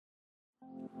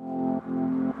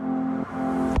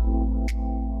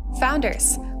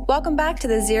Founders, welcome back to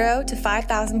the 0 to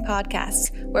 5,000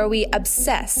 podcast, where we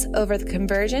obsess over the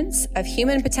convergence of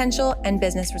human potential and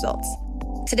business results.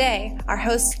 Today, our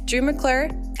hosts Drew McClure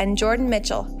and Jordan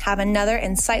Mitchell have another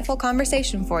insightful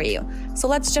conversation for you. So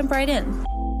let's jump right in.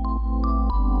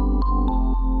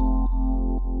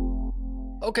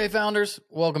 Okay, founders,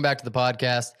 welcome back to the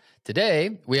podcast.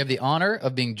 Today, we have the honor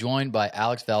of being joined by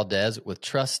Alex Valdez with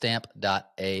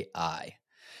TrustStamp.ai.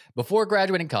 Before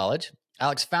graduating college,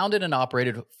 Alex founded and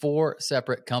operated 4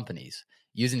 separate companies,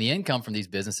 using the income from these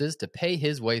businesses to pay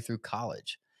his way through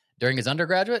college. During his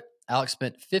undergraduate, Alex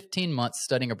spent 15 months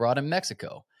studying abroad in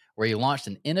Mexico, where he launched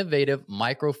an innovative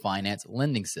microfinance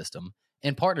lending system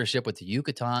in partnership with the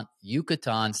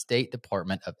Yucatan State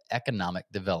Department of Economic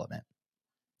Development.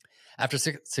 After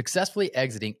successfully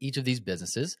exiting each of these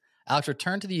businesses, Alex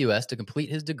returned to the U.S. to complete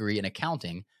his degree in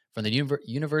accounting from the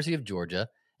University of Georgia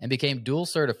and became dual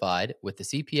certified with the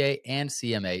CPA and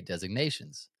CMA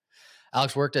designations.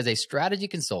 Alex worked as a strategy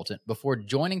consultant before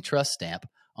joining TrustStamp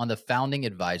on the founding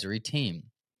advisory team.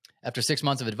 After 6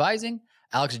 months of advising,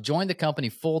 Alex joined the company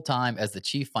full-time as the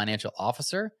Chief Financial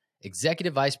Officer,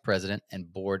 Executive Vice President,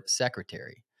 and Board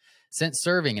Secretary. Since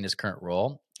serving in his current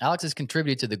role, Alex has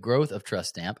contributed to the growth of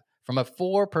TrustStamp from a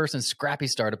 4-person scrappy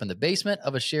startup in the basement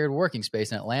of a shared working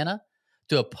space in Atlanta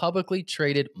to a publicly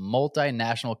traded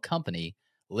multinational company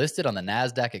listed on the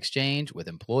NASDAQ exchange with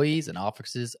employees and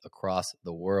offices across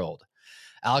the world.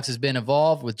 Alex has been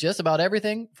involved with just about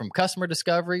everything from customer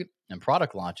discovery and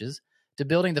product launches to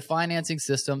building the financing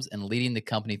systems and leading the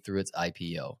company through its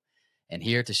IPO. And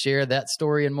here to share that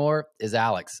story and more is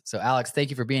Alex. So Alex, thank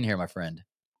you for being here, my friend.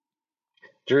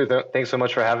 Drew, thanks so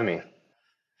much for having me.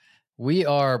 We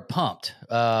are pumped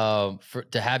to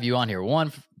have you on here.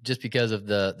 One, just because of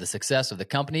the success of the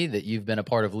company that you've been a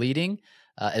part of leading,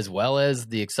 as well as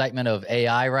the excitement of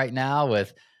AI right now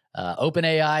with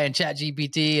OpenAI and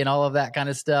ChatGPT and all of that kind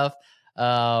of stuff.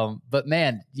 But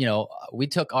man, we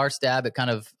took our stab at kind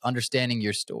of understanding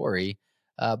your story.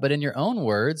 But in your own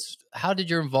words, how did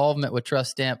your involvement with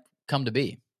TrustStamp come to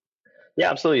be? Yeah,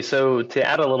 absolutely. So to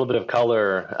add a little bit of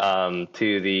color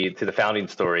to the founding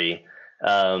story,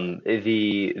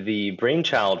 the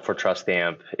brainchild for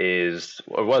TrustStamp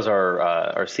was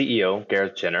our CEO,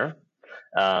 Gareth Jenner.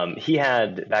 He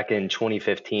had, back in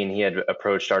 2015, he had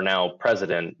approached our now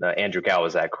president, Andrew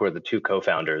Gowazak, who are the 2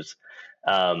 co-founders.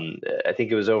 I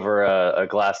think it was over a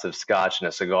glass of scotch and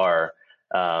a cigar.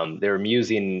 They were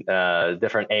musing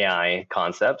different AI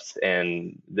concepts,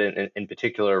 and then in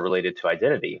particular related to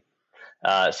identity.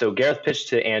 So Gareth pitched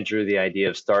to Andrew the idea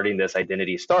of starting this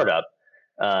identity startup,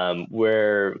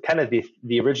 where kind of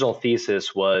the original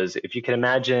thesis was, if you can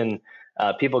imagine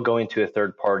people going to a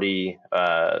third party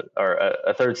or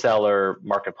a third seller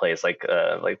marketplace, like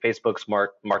Facebook's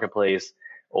marketplace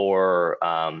or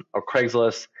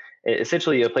Craigslist,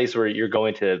 essentially a place where you're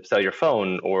going to sell your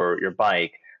phone or your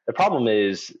bike. The problem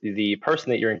is the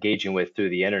person that you're engaging with through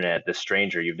the internet, the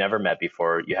stranger you've never met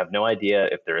before, you have no idea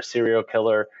if they're a serial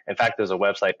killer. In fact, there's a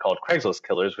website called Craigslist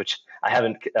Killers, which I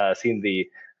haven't seen the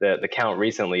count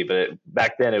recently, but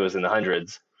back then it was in the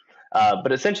hundreds.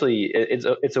 But essentially,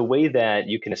 it's a way that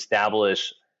you can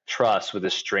establish trust with a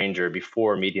stranger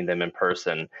before meeting them in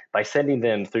person by sending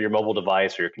them through your mobile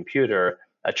device or your computer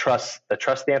a trust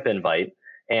stamp invite,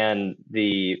 and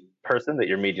the person that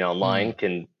you're meeting online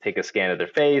can take a scan of their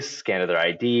face, scan of their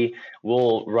ID.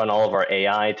 We'll run all of our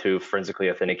AI to forensically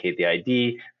authenticate the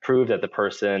ID, prove that the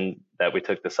person that we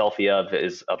took the selfie of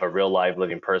is of a real live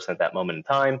living person at that moment in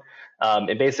time,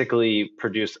 and basically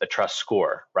produce a trust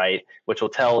score, right? Which will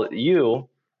tell you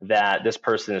that this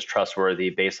person is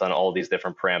trustworthy based on all these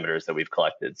different parameters that we've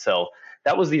collected. So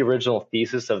that was the original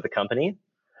thesis of the company.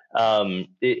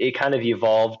 It kind of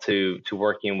evolved to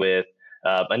working with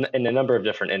in a number of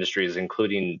different industries,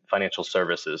 including financial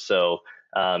services. So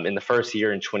in the first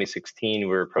year in 2016, we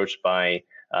were approached by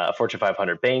a Fortune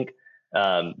 500 bank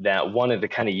that wanted to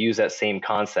kind of use that same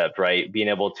concept, right? Being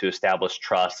able to establish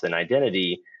trust and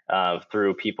identity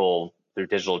through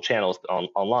digital channels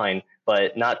online,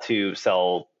 but not to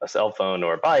sell a cell phone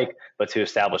or a bike, but to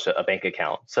establish a bank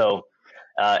account. So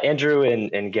Andrew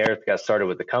and Gareth got started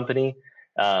with the company.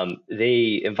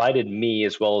 They invited me,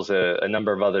 as well as a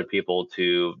number of other people,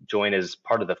 to join as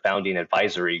part of the founding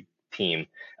advisory team.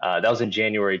 That was in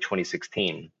January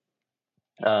 2016.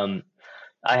 I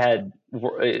had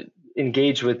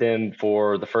engaged with them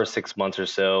for the first 6 months or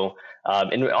so,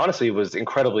 and honestly was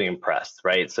incredibly impressed,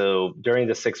 right? So during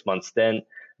the 6-month stint,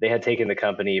 they had taken the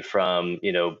company from,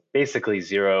 basically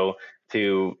zero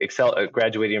to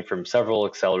graduating from several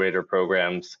accelerator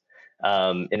programs,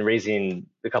 and raising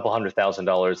a couple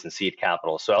 $100,000 in seed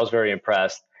capital. So I was very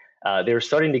impressed. they were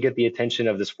starting to get the attention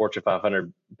of this Fortune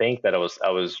 500 bank that I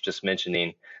was just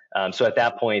mentioning. So at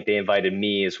that point, they invited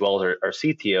me as well as our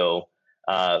CTO,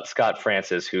 Scott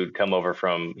Francis, who'd come over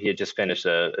he had just finished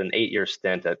an 8-year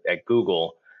stint at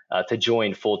Google, to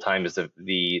join full time as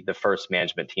the first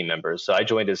management team member. So I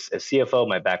joined as CFO.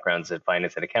 My background's in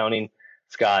finance and accounting.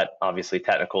 Scott, obviously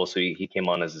technical, so he came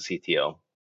on as a CTO.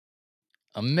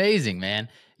 Amazing, man.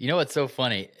 You know what's so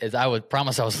funny is I would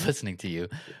promise I was listening to you,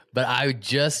 but I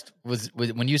just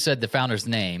when you said the founder's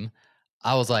name,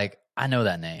 I was like, I know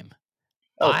that name.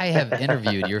 Oh. I have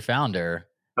interviewed your founder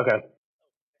Okay.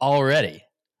 already,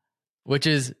 which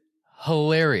is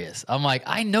hilarious. I'm like,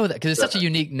 I know that because it's such a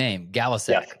unique name, Gawasak,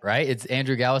 Yes. right? It's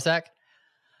Andrew Gawasak.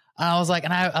 And I was like,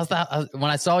 and I thought when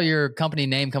I saw your company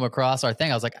name come across our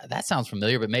thing, I was like, that sounds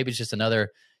familiar, but maybe it's just another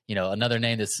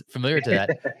name that's familiar to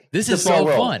that. This is so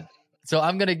fun. So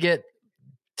I'm going to get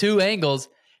two angles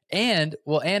and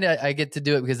I get to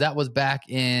do it because that was back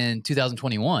in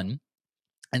 2021.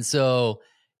 And so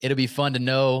it'll be fun to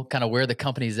know kind of where the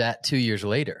company's at 2 years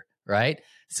later, right?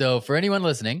 So for anyone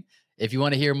listening, if you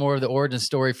want to hear more of the origin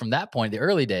story from that point, the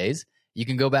early days, you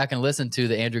can go back and listen to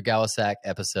the Andrew Gawasak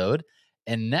episode.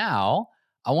 And now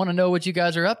I want to know what you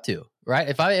guys are up to, right?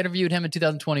 If I interviewed him in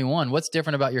 2021, what's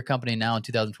different about your company now in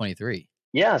 2023?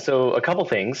 Yeah, so a couple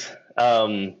things.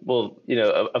 Well,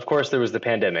 of course, there was the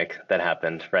pandemic that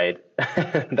happened, right?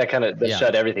 that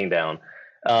shut everything down.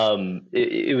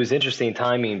 It was interesting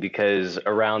timing because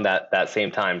around that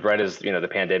same time, right as the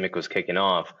pandemic was kicking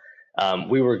off,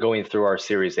 we were going through our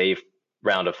Series A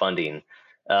round of funding,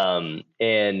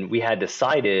 and we had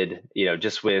decided,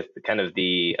 just with kind of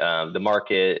the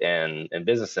market and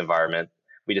business environment,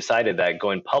 we decided that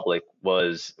going public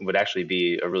would actually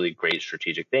be a really great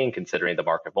strategic thing, considering the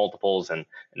market multiples and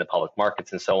the public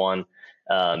markets and so on.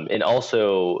 And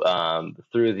also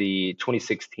through the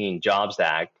 2016 Jobs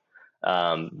Act,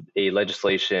 a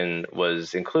legislation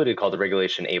was included called the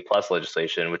Regulation A+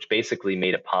 legislation, which basically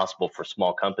made it possible for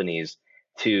small companies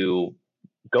to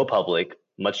go public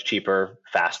much cheaper,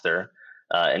 faster,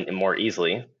 and more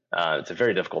easily. It's a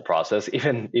very difficult process,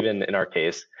 even in our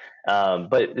case.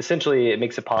 But essentially, it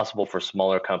makes it possible for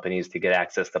smaller companies to get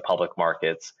access to public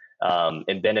markets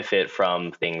and benefit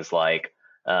from things like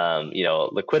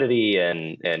liquidity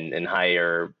and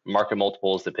higher market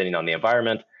multiples, depending on the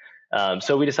environment.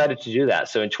 So we decided to do that.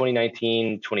 So in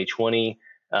 2019, 2020,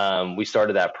 we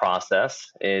started that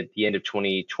process. At the end of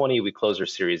 2020, we closed our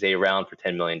Series A round for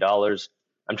 $10 million.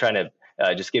 I'm trying to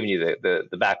just giving you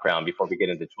the background before we get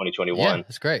into 2021. Yeah,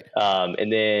 that's great.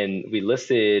 And then we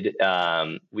listed, in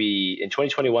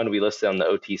 2021, we listed on the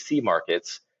OTC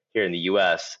markets here in the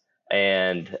US.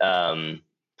 And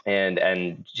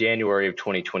January of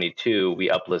 2022, we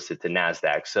uplisted to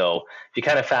NASDAQ. So if you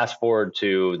kind of fast forward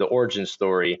to the origin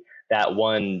story, that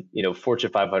one,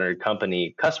 Fortune 500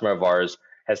 company customer of ours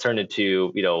has turned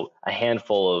into, a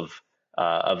handful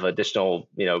of additional,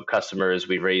 customers.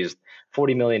 We raised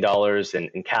 $40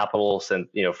 million in capital since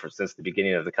the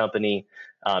beginning of the company,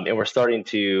 and we're starting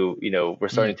to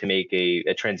make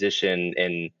a transition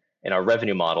in our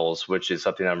revenue models, which is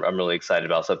something I'm really excited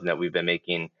about. Something that we've been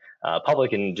making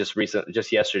public, and just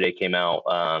yesterday came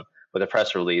out with a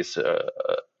press release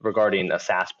regarding a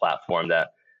SaaS platform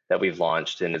that we've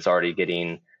launched, and it's already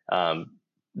getting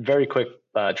very quick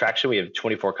traction. We have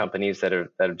 24 companies that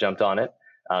have jumped on it.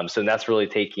 So that's really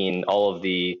taking all of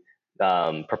the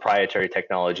proprietary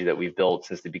technology that we've built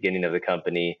since the beginning of the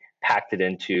company, packed it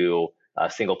into a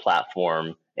single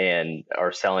platform, and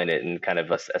are selling it in kind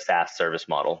of a SaaS service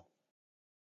model.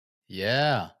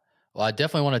 Yeah. Well, I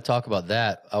definitely want to talk about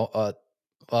that. Well,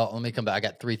 let me come back. I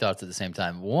got three thoughts at the same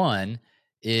time. One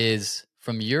is,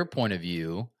 from your point of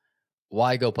view,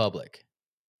 why go public?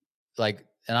 Like,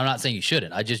 and I'm not saying you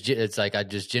shouldn't. I'm just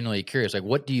genuinely curious. Like,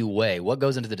 what do you weigh? What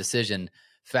goes into the decision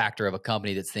factor of a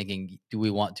company that's thinking, do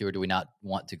we want to or do we not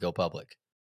want to go public?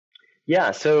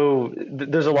 Yeah, so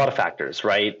there's a lot of factors,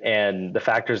 right? And the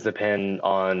factors depend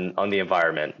on the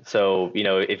environment. So,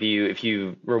 if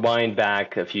you rewind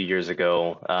back a few years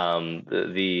ago,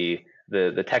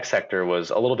 the tech sector was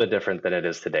a little bit different than it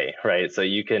is today, right? So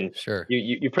you can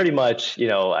you pretty much,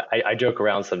 I joke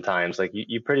around sometimes, like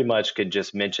you pretty much could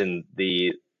just mention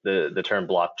the term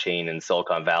blockchain in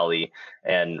Silicon Valley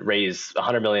and raise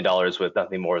 $100 million with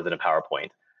nothing more than a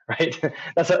PowerPoint, right?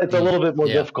 It's a little bit more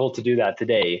difficult to do that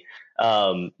today.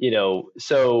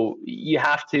 So you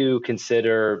have to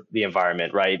consider the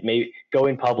environment, right? Maybe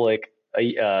going public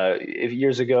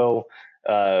years ago,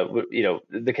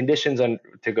 the conditions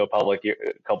to go public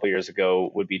a couple years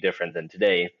ago would be different than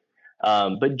today.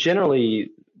 But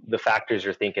generally, the factors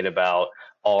you're thinking about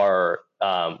are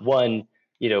one,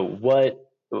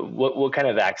 what kind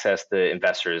of access the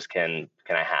investors can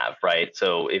I have, right?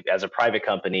 So if, as a private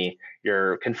company,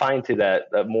 you're confined to that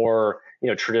more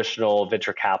traditional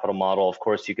venture capital model. Of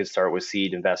course, you could start with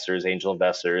seed investors, angel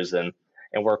investors, and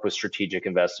work with strategic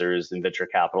investors and venture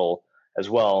capital as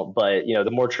well. But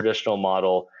the more traditional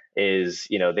model is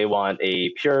they want a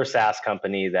pure SaaS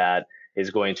company that is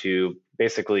going to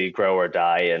basically grow or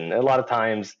die, and a lot of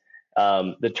times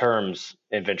the terms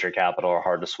in venture capital are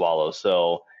hard to swallow.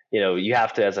 So you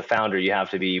have to, as a founder, you have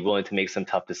to be willing to make some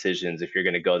tough decisions if you're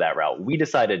going to go that route. We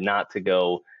decided not to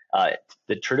go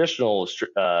the traditional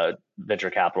venture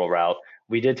capital route.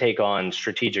 We did take on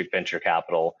strategic venture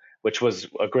capital, which was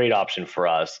a great option for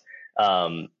us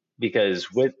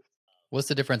because with What's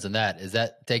the difference in that? Is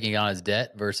that taking on as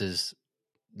debt versus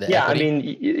the yeah, I equity?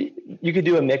 mean, you could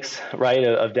do a mix, right,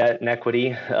 of debt and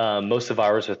equity. Most of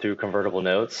ours are through convertible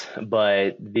notes,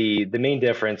 but the main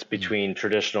difference between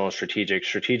traditional and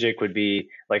strategic would be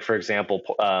like, for example,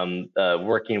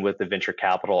 working with the venture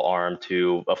capital arm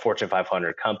to a Fortune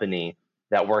 500 company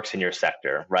that works in your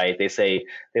sector, right? They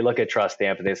look at Trust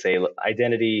Stamp and they say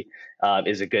identity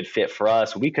is a good fit for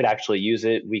us. We could actually use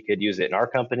it. We could use it in our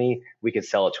company. We could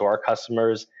sell it to our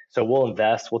customers. So we'll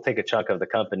invest, we'll take a chunk of the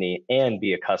company and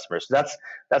be a customer. So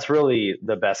that's really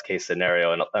the best case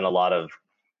scenario, and a lot of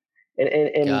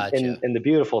Gotcha. and the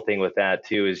beautiful thing with that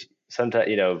too is sometimes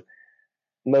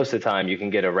most of the time you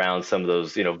can get around some of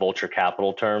those vulture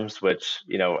capital terms, which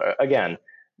again,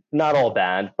 not all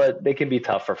bad, but they can be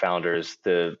tough for founders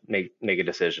to make a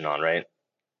decision on, right?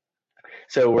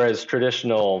 So whereas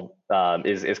traditional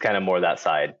is kind of more that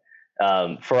side.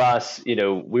 For us,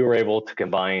 we were able to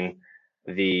combine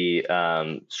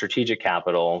the strategic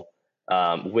capital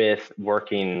with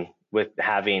working with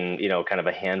having kind of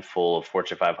a handful of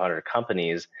Fortune 500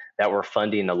 companies that were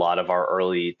funding a lot of our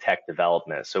early tech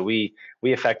development. So we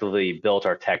effectively built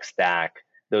our tech stack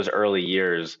those early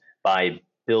years by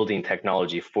building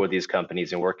technology for these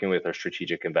companies and working with our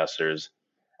strategic investors.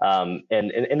 And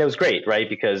it was great, right?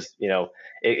 Because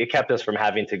it kept us from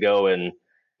having to go and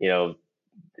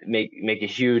make a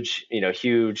huge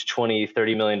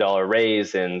 20-30 million dollar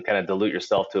raise and kind of dilute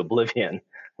yourself to oblivion,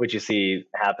 which you see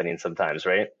happening sometimes,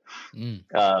 right? And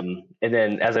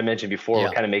then, as I mentioned before, Yeah.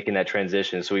 we're kind of making that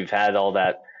transition. So we've had all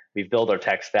that, we've built our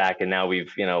tech stack, and now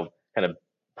we've kind of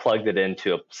plugged it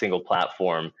into a single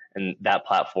platform, and that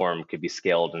platform could be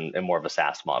scaled in more of a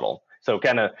SaaS model. So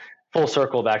kind of full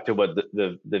circle back to what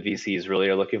the VCs really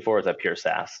are looking for is that pure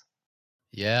SaaS.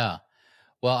 Yeah.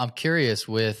 Well, I'm curious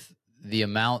with the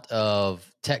amount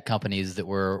of tech companies that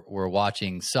we're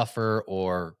watching suffer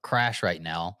or crash right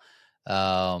now.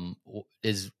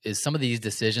 Is some of these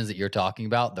decisions that you're talking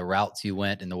about, the routes you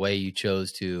went and the way you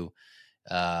chose to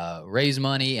raise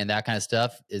money and that kind of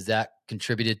stuff, is that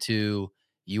contributed to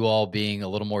you all being a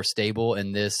little more stable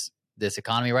in this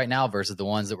economy right now versus the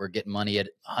ones that were getting money at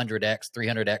 100x,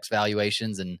 300x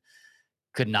valuations and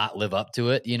could not live up to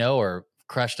it, or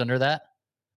crushed under that?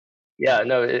 Yeah,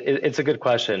 no, it's a good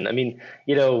question. I mean,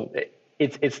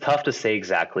 it's tough to say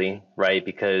exactly, right?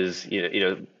 Because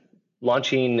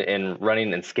launching and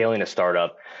running and scaling a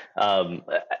startup,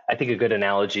 I think a good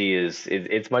analogy is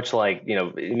it's much like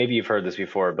maybe you've heard this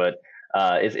before, but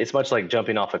it's much like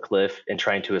jumping off a cliff and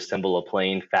trying to assemble a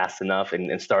plane fast enough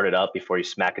and start it up before you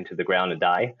smack into the ground and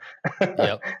die.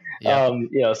 Yep.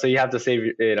 Yep. So you have to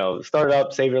start it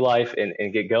up, save your life,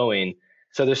 and get going.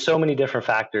 So there's so many different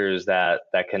factors that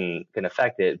can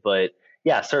affect it. But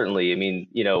yeah, certainly. I mean,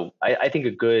 I think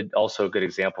a good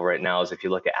example right now is if you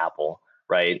look at Apple,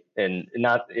 right? And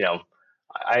not,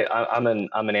 I'm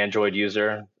an Android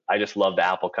user. I just love the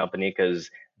Apple company because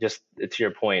just to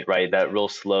your point, right? That real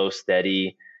slow,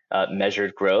 steady,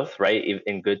 measured growth, right?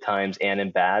 In good times and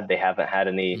in bad, they haven't had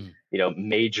any,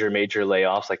 major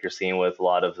layoffs like you're seeing with a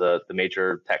lot of the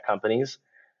major tech companies.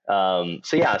 So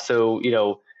yeah, so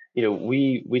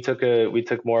we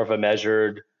took more of a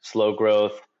measured, slow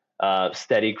growth,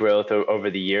 steady growth over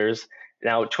the years.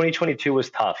 Now, 2022 was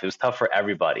tough. It was tough for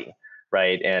everybody,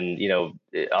 right? And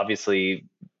obviously,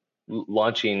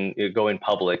 going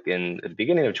public in the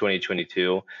beginning of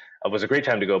 2022 was a great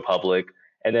time to go public,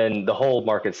 and then the whole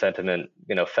market sentiment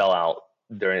fell out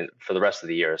for the rest of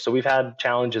the year. So we've had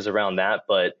challenges around that,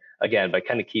 but again, by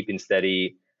kind of keeping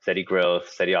steady growth,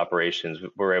 steady operations,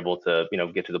 we're able to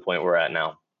get to the point we're at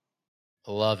now.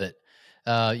 Love it.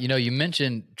 You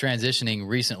mentioned transitioning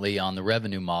recently on the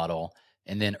revenue model.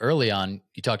 And then early on,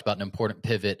 you talked about an important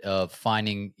pivot of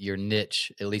finding your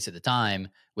niche, at least at the time,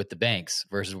 with the banks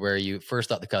versus where you first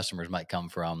thought the customers might come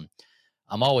from.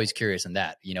 I'm always curious in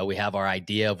that. We have our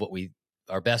idea of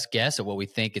our best guess of what we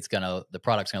think the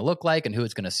product's going to look like and who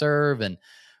it's going to serve. And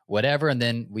whatever, and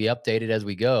then we update it as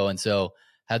we go. And so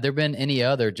have there been any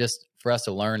other, just for us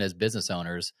to learn as business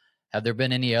owners, have there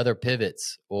been any other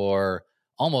pivots or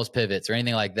almost pivots or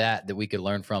anything like that we could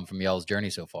learn from y'all's journey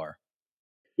so far?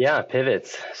 Yeah,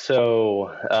 pivots.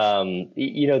 So,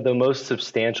 the most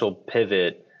substantial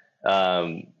pivot,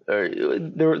 there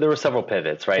were several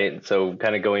pivots, right? So,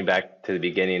 kind of going back to the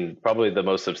beginning, probably the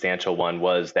most substantial one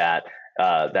was that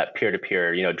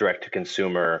peer-to-peer, direct to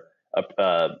consumer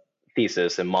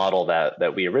thesis and model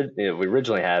that we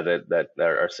originally had that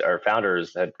our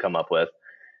founders had come up with.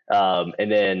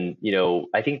 And then,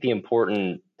 I think the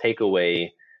important takeaway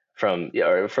from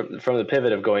the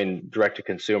pivot of going direct to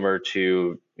consumer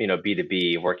to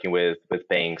B2B, working with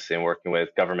banks and working with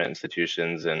government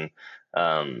institutions and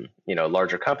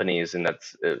larger companies, and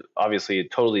that's obviously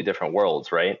totally different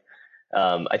worlds, right?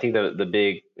 I think the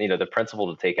big the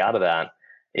principle to take out of that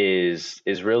is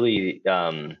really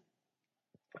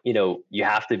you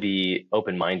have to be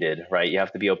open-minded, right? You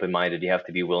have to be open-minded. You have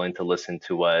to be willing to listen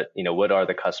to what are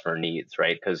the customer needs,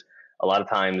 right? Because a lot of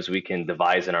times we can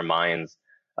devise in our minds,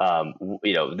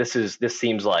 this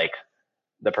seems like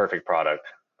the perfect product.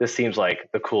 This seems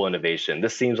like the cool innovation.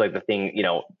 This seems like the thing,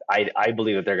 I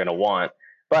believe that they're going to want.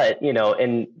 But,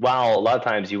 and while a lot of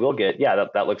times you will get, yeah,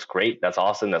 that looks great. That's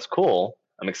awesome. That's cool.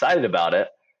 I'm excited about it.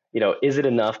 Is it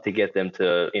enough to get them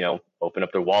to, open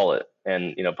up their wallet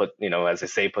and, put, as they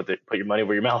say, put your money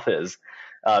where your mouth is.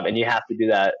 And you have to do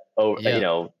that,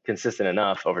 consistent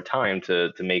enough over time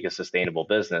to make a sustainable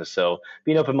business. So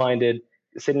being open-minded,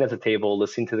 sitting at the table,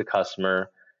 listening to the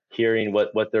customer, hearing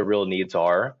what their real needs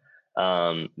are,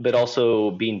 but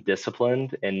also being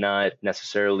disciplined and not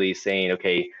necessarily saying,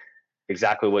 okay,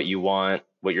 exactly what you want,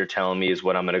 what you're telling me is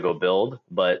what I'm going to go build,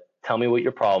 but tell me what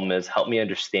your problem is, help me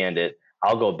understand it.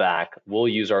 I'll go back, we'll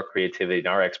use our creativity and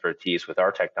our expertise with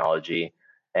our technology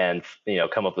and,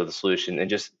 come up with a solution and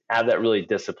just have that really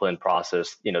disciplined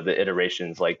process, the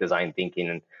iterations like design thinking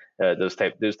and those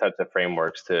types of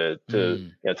frameworks to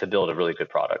build a really good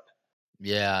product.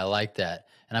 Yeah, I like that.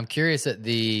 And I'm curious at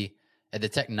the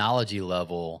technology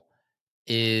level,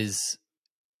 is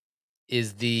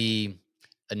the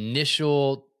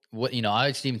initial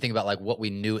I just even think about like what we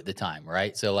knew at the time,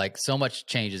 right? So like so much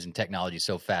changes in technology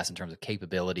so fast in terms of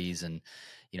capabilities and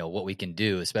what we can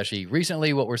do, especially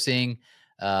recently what we're seeing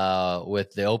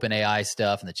with the open AI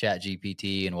stuff and the chat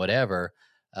GPT and whatever,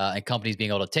 and companies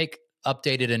being able to take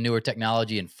updated and newer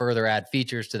technology and further add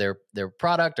features to their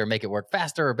product or make it work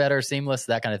faster or better, seamless,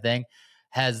 that kind of thing.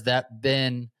 Has that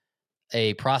been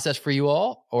a process for you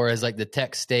all, or has like the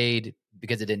tech stayed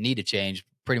because it didn't need to change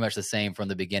pretty much the same from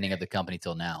the beginning of the company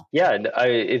till now? Yeah,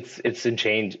 it's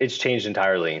changed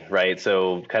entirely, right?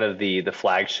 So kind of the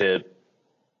flagship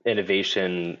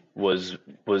innovation was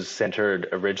centered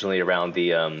originally around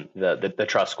the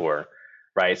trust score,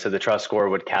 right? So the trust score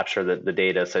would capture the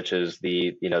data such as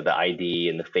the ID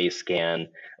and the face scan.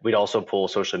 We'd also pull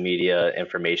social media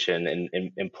information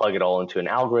and plug it all into an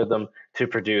algorithm to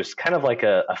produce kind of like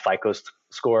a FICO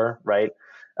score, right?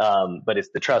 But it's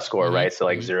the trust score, right? So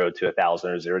like 0 to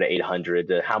 1,000 or 0 to 800,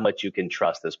 to how much you can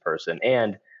trust this person,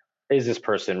 and is this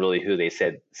person really who they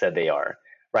said they are,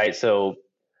 right? So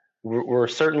we're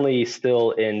certainly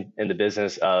still in the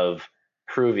business of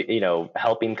proving,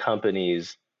 helping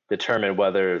companies determine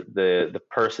whether the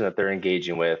person that they're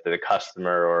engaging with, the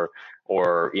customer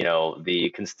or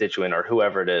the constituent or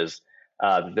whoever it is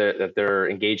that they're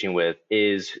engaging with,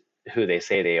 is who they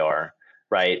say they are,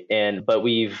 right? But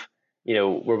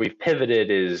where we've pivoted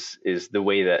is the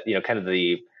way that kind of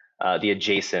the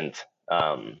adjacent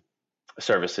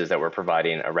services that we're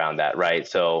providing around that, right?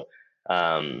 So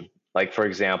like for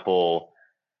example,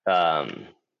 I'll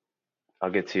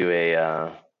get to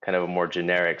a kind of a more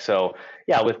generic. So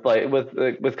yeah,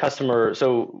 with customer,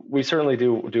 so we certainly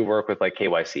do work with like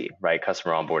KYC, right?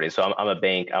 Customer onboarding. So I'm a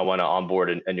bank. I want to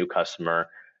onboard a new customer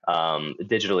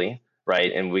digitally,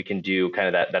 right? And we can do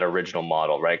kind of that original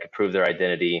model, right? Could prove their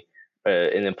identity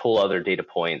and then pull other data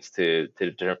points to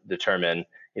determine,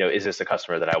 is this a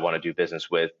customer that I want to do business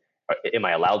with? Am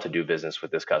I allowed to do business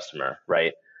with this customer,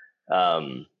 right?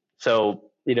 So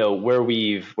where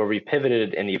we've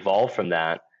pivoted and evolved from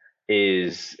that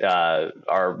is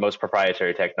our most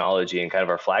proprietary technology and kind of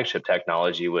our flagship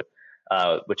technology,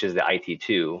 which is the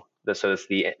IT2. So it's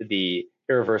the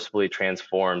irreversibly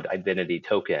transformed identity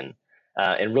token,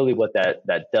 and really what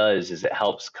that does is it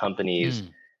helps companies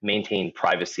maintain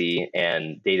privacy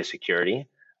and data security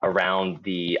around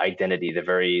the identity, the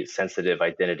very sensitive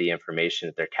identity information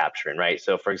that they're capturing, right?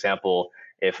 So for example,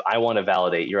 if I want to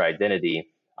validate your identity,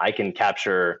 I can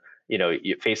capture,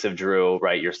 your face of Drew,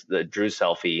 right? The Drew's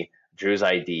selfie, Drew's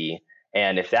ID,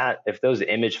 And if those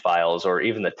image files or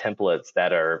even the templates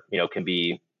that are, can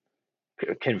be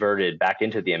converted back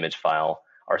into the image file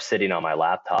are sitting on my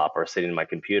laptop or sitting on my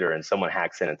computer, and someone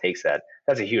hacks in and takes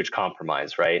that's a huge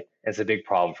compromise, right? It's a big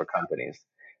problem for companies.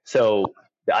 So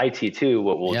the IT2,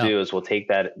 what we'll do is we'll take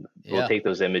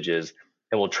those images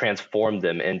and we'll transform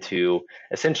them into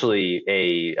essentially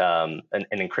an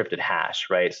encrypted hash,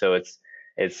 right? So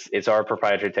it's our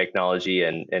proprietary technology,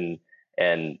 and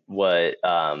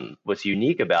what's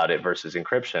unique about it versus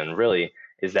encryption really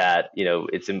is that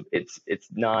it's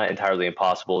not entirely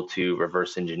impossible to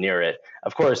reverse engineer it.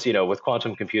 Of course, with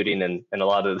quantum computing and a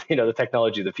lot of the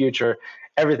technology of the future,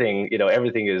 everything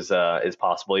is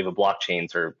possible. Even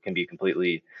blockchains can be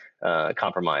completely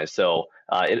compromised. So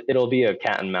it'll be a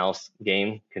cat and mouse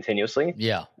game continuously.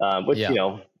 Yeah. Which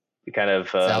kind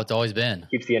of that's how it's always been.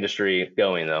 Keeps the industry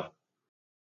going though.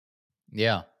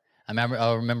 Yeah,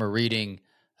 I remember reading.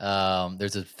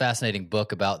 There's a fascinating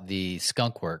book about the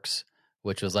Skunk Works,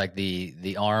 which was like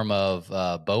the arm of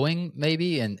Boeing,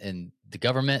 maybe, and the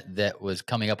government that was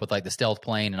coming up with like the stealth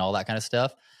plane and all that kind of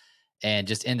stuff. And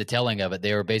just in the telling of it,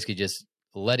 they were basically just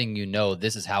letting you know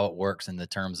this is how it works in the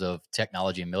terms of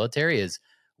technology and military is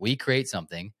we create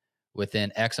something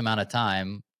within X amount of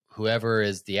time. Whoever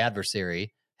is the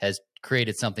adversary has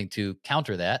created something to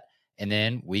counter that. And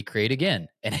then we create again.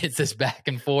 And it's this back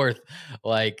and forth,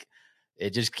 like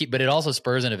but it also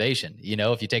spurs innovation.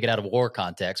 If you take it out of war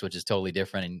context, which is totally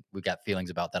different, and we've got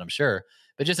feelings about that, I'm sure.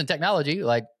 But just in technology,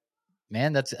 like,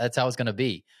 man, that's how it's going to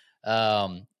be.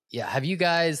 Yeah. Have you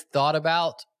guys thought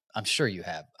about, I'm sure you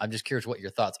have, I'm just curious what your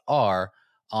thoughts are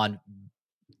on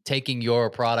taking your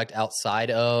product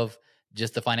outside of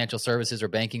just the financial services or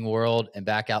banking world and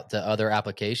back out to other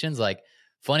applications? Like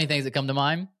funny things that come to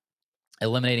mind,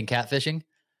 eliminating catfishing,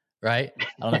 right? I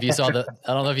don't know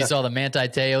if you saw the Manti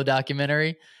Te'o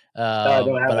documentary. No, I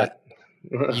don't have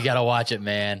it. You got to watch it,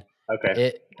 man.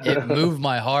 Okay. It moved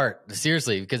my heart,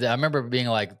 seriously, because I remember being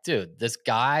like, dude, this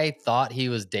guy thought he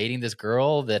was dating this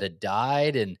girl that had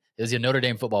died, and it was a Notre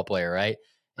Dame football player, right?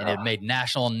 And it made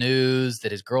national news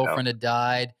that his girlfriend had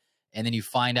died. And then you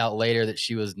find out later that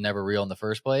she was never real in the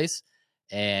first place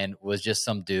and was just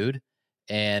some dude.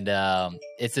 And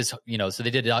it's this, so they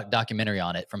did a documentary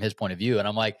on it from his point of view. And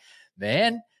I'm like,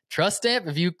 man, trust stamp,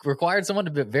 if you required someone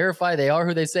to verify they are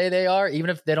who they say they are, even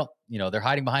if they don't, they're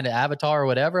hiding behind an avatar or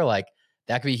whatever, like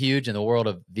that could be huge in the world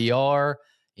of VR,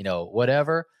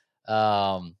 whatever.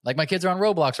 Like my kids are on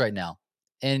Roblox right now.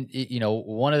 And,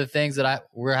 one of the things that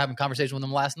we're having a conversation with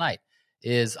them last night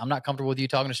is I'm not comfortable with you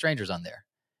talking to strangers on there.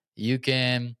 You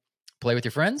can play with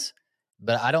your friends,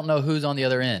 but I don't know who's on the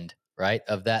other end, right,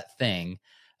 of that thing.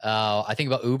 I think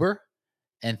about Uber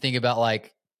and think about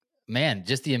like, man,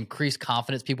 just the increased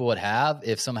confidence people would have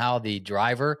if somehow the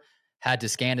driver had to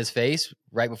scan his face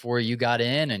right before you got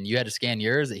in and you had to scan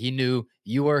yours, that he knew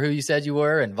you were who you said you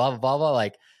were and blah, blah, blah, blah.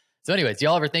 Like, so anyways, do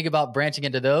y'all ever think about branching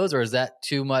into those, or is that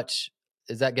too much?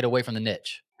 Does that get away from the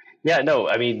niche? Yeah, no,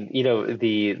 I mean,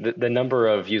 the number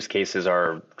of use cases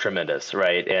are tremendous,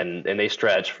 right? And they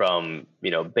stretch from,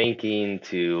 banking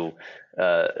to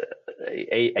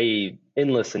a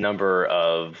endless number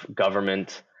of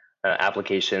government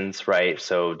applications, right?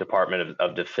 So Department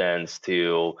of Defense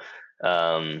to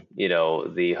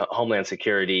the Homeland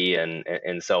Security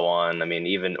and so on. I mean,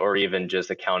 even just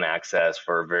account access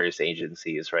for various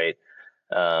agencies, right?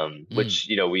 Which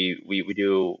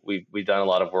we've done a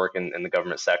lot of work in the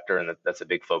government sector, and that's a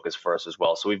big focus for us as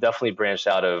well. So we've definitely branched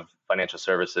out of financial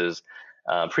services,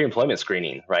 pre-employment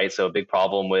screening, right? So a big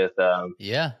problem with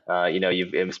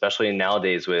especially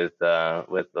nowadays with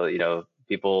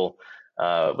people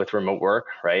with remote work,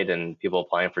 right, and people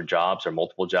applying for jobs or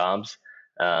multiple jobs.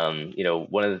 One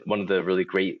of the really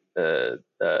great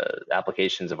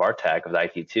applications of our tech, of the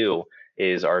IT2,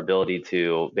 is our ability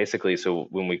to basically, so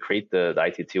when we create the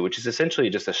IT2, which is essentially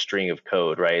just a string of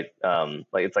code, right?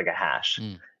 Like it's like a hash,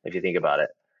 if you think about it.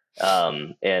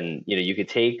 And you could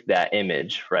take that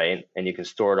image, right, and you can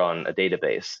store it on a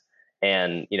database,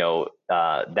 and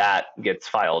that gets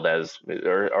filed as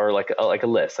or like a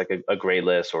list, like a gray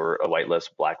list or a white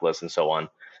list, black list, and so on.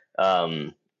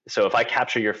 So if I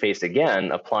capture your face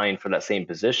again, applying for that same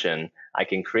position, I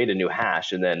can create a new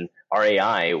hash, and then our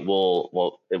AI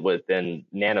will within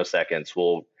nanoseconds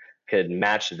could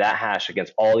match that hash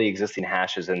against all the existing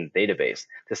hashes in the database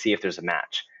to see if there's a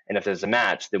match. And if there's a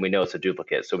match, then we know it's a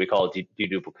duplicate. So we call it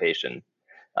deduplication.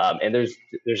 And there's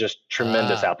just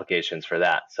tremendous applications for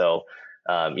that. So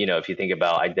if you think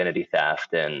about identity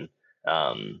theft and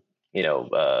or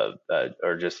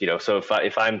just so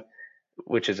if I'm,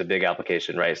 which is a big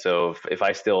application, right? So if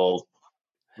I steal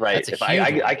right? That's a If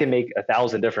huge I one. can make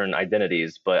 1,000 different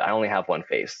identities, but I only have one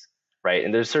face, right?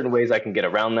 And there's certain ways I can get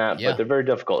around that, but Yeah. they're very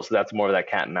difficult. So that's more of that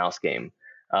cat and mouse game.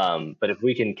 But if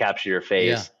we can capture your Yeah.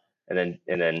 face and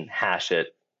then hash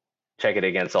it, check it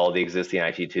against all the existing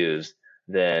IT2s,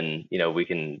 then we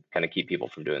can kind of keep people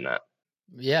from doing that.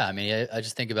 Yeah. I mean, I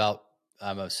just think about,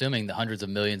 I'm assuming the hundreds of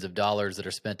millions of dollars that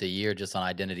are spent a year just on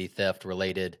identity theft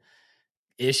related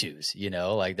issues,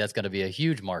 like that's going to be a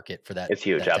huge market for It's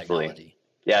huge, that absolutely. technology.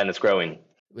 Yeah, and it's growing.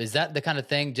 Is that the kind of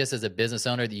thing, just as a business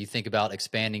owner, that you think about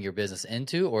expanding your business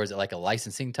into, or is it like a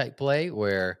licensing type play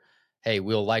where, hey,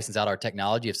 we'll license out our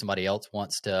technology if somebody else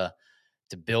wants to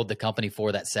build the company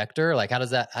for that sector? Like, how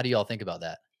do y'all think about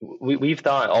that? We've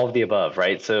thought all of the above,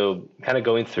 right? So kind of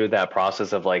going through that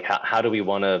process of like how do we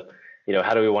want to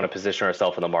how do we want to position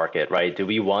ourselves in the market, right? Do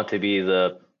we want to be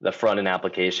the front end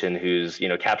application who's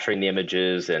capturing the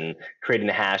images and creating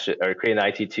the hash or creating the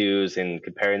IT2s and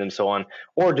comparing them, so on,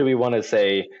 or do we want to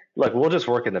say, look, we'll just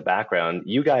work in the background,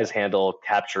 you guys handle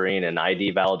capturing and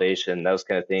ID validation, those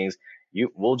kind of things,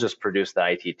 we'll just produce the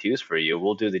IT2s for you,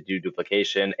 we'll do the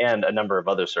deduplication and a number of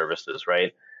other services,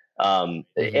 right? Hmm.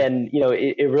 And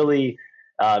it really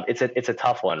it's a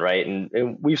tough one, right?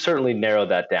 And we've certainly narrowed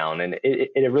that down, and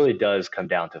it really does come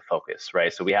down to focus,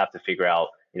 right? So we have to figure out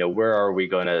where are we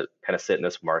going to kind of sit in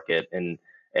this market, and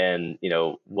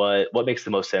what makes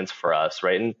the most sense for us,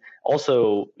 right? And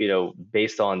also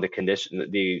based on the condition,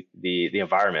 the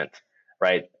environment,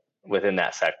 right, within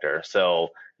that sector. So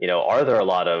are there a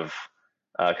lot of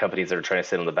companies that are trying to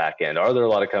sit on the back end? Are there a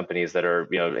lot of companies that are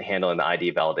handling the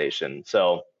ID validation?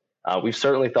 So we've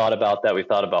certainly thought about that. We've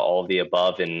thought about all of the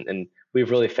above, and we've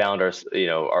really found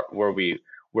where we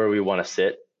want to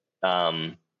sit,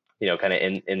 kind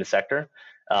of in the sector,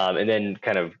 and then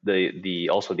kind of the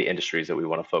also the industries that we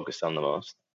want to focus on the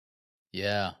most.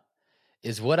 Yeah.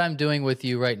 Is what I'm doing with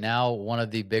you right now one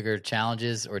of the bigger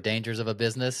challenges or dangers of a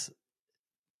business?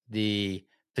 The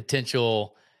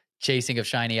potential chasing of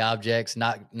shiny objects,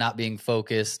 not being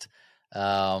focused.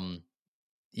 Um,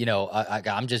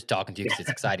 I'm just talking to you because it's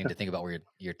exciting to think about where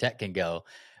your tech can go.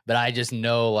 But I just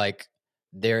know, like,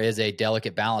 there is a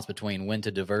delicate balance between when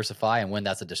to diversify and when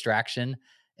that's a distraction,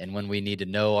 and when we need to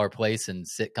know our place and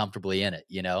sit comfortably in it.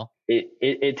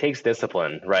 It takes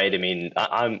discipline, right? I mean,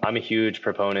 I'm a huge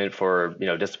proponent for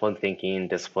disciplined thinking,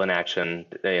 disciplined action,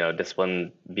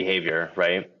 disciplined behavior,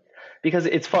 right? Because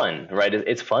it's fun, right?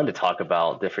 It's fun to talk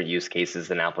about different use cases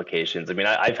and applications. I mean,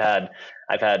 I've had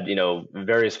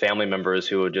various family members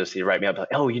who would just write me up like,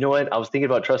 oh, you know what? I was thinking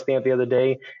about Trust Stamp the other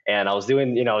day, and I was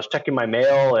doing I was checking my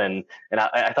mail, and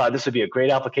I thought this would be a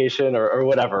great application or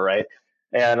whatever, right?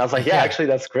 And I was like, yeah, Yeah. actually,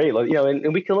 that's great.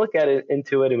 And we can look at it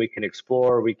into it, and we can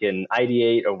explore, we can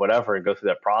ideate or whatever, and go through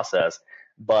that process.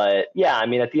 But yeah, I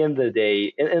mean, at the end of the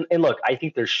day, and look, I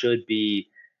think there should be,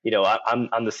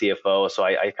 I'm the CFO, so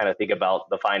I kind of think about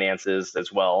the finances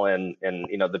as well, and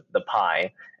the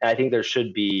pie. And I think there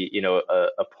should be,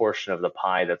 a portion of the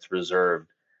pie that's reserved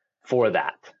for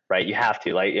that, right? You have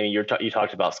to, like, I mean, you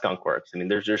talked about Skunk Works. I mean,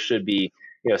 there should be,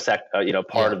 part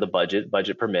Yeah. of the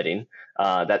budget permitting,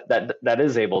 that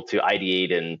is able to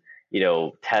ideate and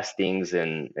test things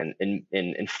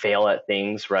and fail at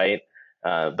things, right?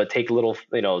 But take little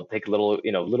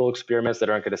experiments that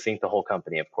aren't going to sink the whole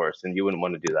company, of course, and you wouldn't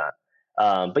want to do that.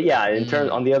 But yeah, in turn,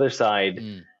 Mm, on the other side,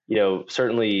 mm.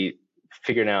 certainly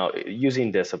figuring out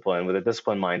using discipline with a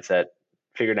disciplined mindset,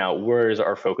 figuring out where is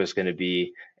our focus going to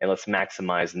be, and let's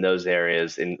maximize in those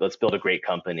areas, and let's build a great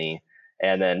company.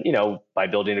 And then, by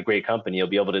building a great company, you'll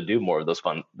be able to do more of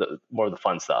more of the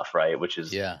fun stuff, right? Which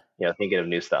is, Yeah. thinking of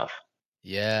new stuff.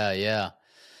 Yeah. Yeah.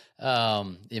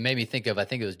 It made me think of, I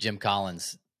think it was Jim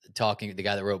Collins talking, the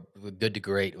guy that wrote Good to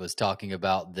Great, was talking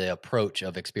about the approach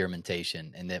of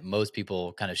experimentation, and that most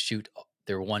people kind of shoot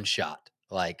their one shot.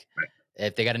 Like,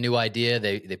 if they got a new idea,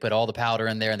 they put all the powder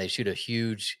in there and they shoot a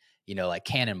huge, like,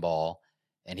 cannonball.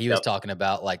 And he was Yep. talking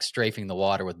about, like, strafing the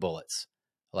water with bullets.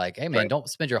 Like, hey man, Right. don't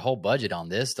spend your whole budget on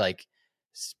this. Like,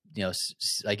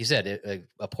 like you said,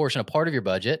 a portion, a part of your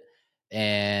budget,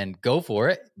 and go for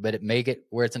it, but make it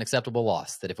where it's an acceptable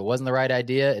loss. That if it wasn't the right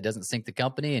idea, it doesn't sink the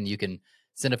company, and you can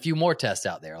send a few more tests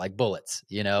out there, like bullets.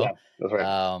 Yeah, that's right.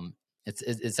 Um,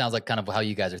 it sounds like kind of how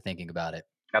you guys are thinking about it.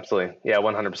 Absolutely. Yeah,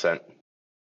 100%.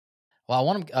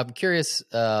 Well, I'm curious,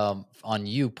 on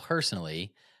you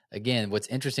personally. Again, what's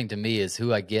interesting to me is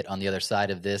who I get on the other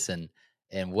side of this, and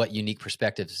what unique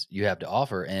perspectives you have to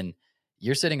offer. And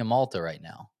you're sitting in Malta right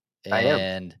now, I am.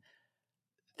 and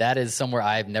that is somewhere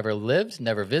I've never lived,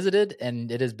 never visited, and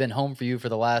it has been home for you for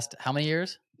the last how many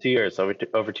years? 2 years, over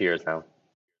 2 years now.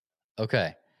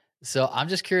 Okay. So I'm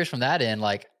just curious from that end,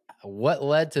 like, what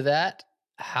led to that?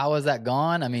 how has that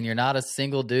gone? I mean, you're not a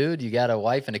single dude. You got a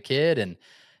wife and a kid, and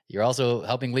you're also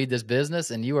helping lead this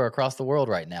business, and you are across the world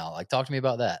right now. Like, talk to me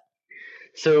about that.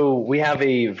 So we have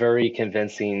a very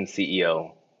convincing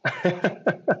CEO.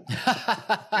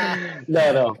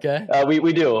 No, Okay.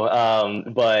 we do.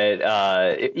 But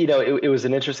it was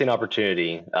an interesting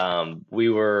opportunity.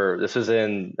 This was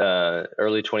in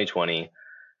early 2020,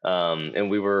 and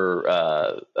we were,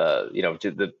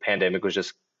 the pandemic was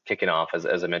just kicking off,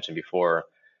 as I mentioned before.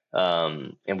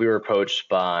 And we were approached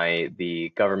by the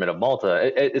government of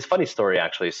Malta. It's a funny story,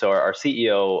 actually. So our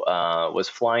CEO was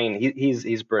flying.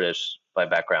 He's British by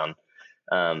background,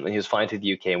 and he was flying to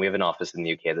the UK, and we have an office in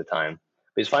the UK at the time.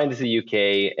 But he was flying to the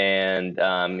UK, and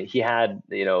he had,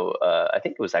 I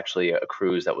think it was actually a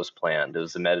cruise that was planned. It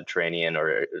was a Mediterranean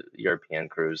or European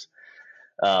cruise.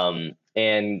 And I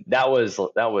think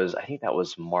that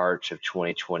was March of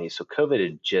 2020. So COVID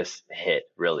had just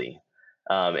hit, really.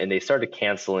 And they started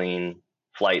canceling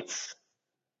flights,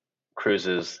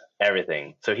 cruises,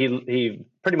 everything. So he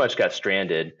pretty much got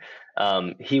stranded.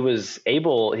 He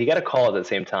got a call at the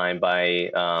same time by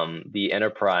the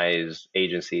Enterprise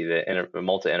agency,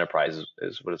 Malta Enterprise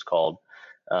is what it's called,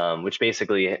 which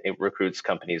basically it recruits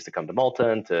companies to come to Malta,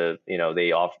 and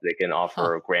they can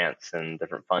offer grants and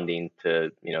different funding to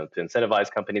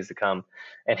incentivize companies to come.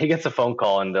 And he gets a phone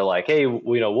call, and they're like, "Hey,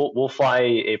 we'll fly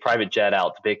a private jet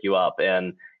out to pick you up,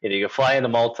 and you can fly into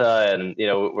Malta, and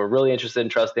we're really interested in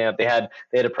Trust Amp." They had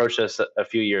approached us a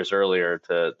few years earlier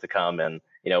to come, and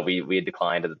we had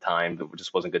declined at the time. It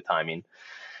just wasn't good timing.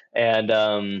 And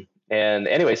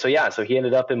anyway, so he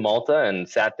ended up in Malta and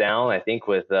sat down, I think,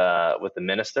 with the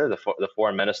minister, the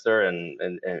foreign minister,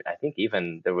 and I think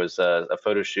even there was a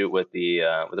photo shoot with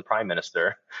the prime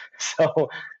minister.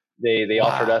 So they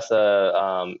offered us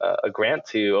a grant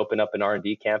to open up an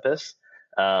R&D campus,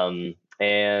 and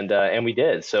we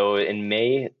did. So in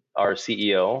May, our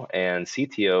CEO and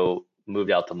CTO moved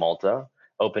out to Malta,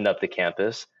 opened up the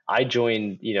campus. I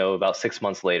joined, about 6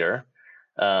 months later.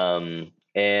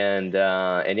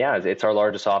 It's our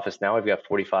largest office now. We've got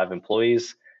 45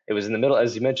 employees. It was in the middle,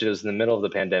 as you mentioned, it was in the middle of the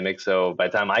pandemic. So by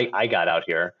the time I got out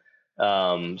here,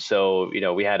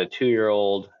 we had a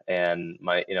 2-year-old, and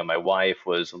my wife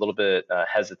was a little bit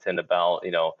hesitant about,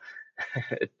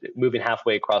 moving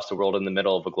halfway across the world in the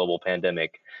middle of a global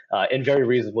pandemic, and very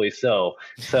reasonably so.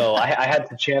 So I had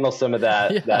to channel some of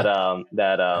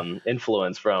that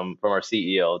influence from our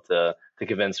CEO to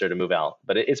convince her to move out.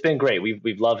 But it's been great.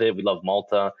 We've loved it. We love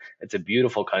Malta. It's a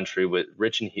beautiful country with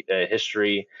rich in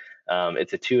history.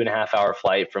 It's a 2.5-hour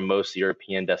flight from most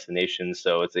European destinations,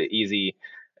 so it's an easy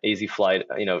flight,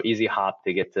 easy hop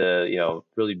to get to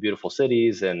really beautiful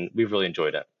cities, and we've really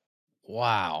enjoyed it.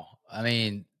 Wow. I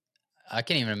mean, I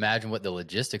can't even imagine what the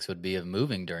logistics would be of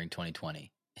moving during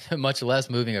 2020, much less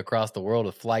moving across the world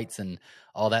with flights and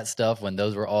all that stuff, when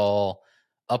those were all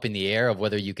up in the air of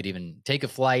whether you could even take a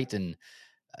flight. And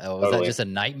was Totally. that just a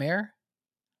nightmare?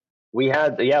 We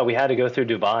had to go through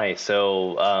Dubai.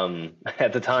 So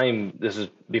at the time, this is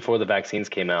before the vaccines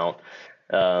came out.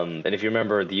 And if you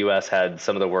remember, the U.S. had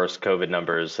some of the worst COVID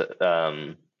numbers,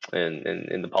 and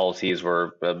the policies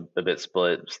were a bit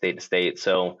split state to state.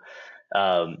 So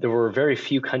there were very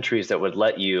few countries that would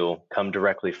let you come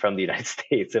directly from the United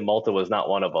States, and Malta was not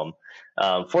one of them.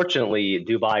 Fortunately,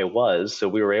 Dubai was, so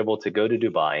we were able to go to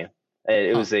Dubai.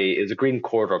 It was a green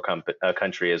corridor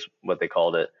country, is what they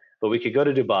called it. But we could go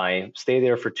to Dubai, stay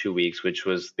there for 2 weeks, which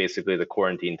was basically the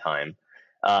quarantine time.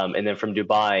 And then from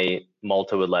Dubai,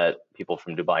 Malta would let people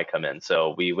from Dubai come in.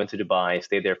 So we went to Dubai,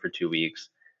 stayed there for 2 weeks,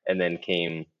 and then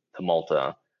came to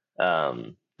Malta.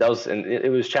 And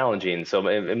it was challenging. So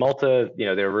in Malta, they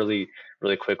were really,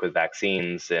 really quick with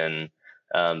vaccines, and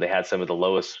they had some of the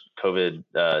lowest COVID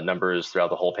numbers throughout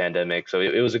the whole pandemic. So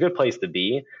it was a good place to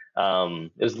be. It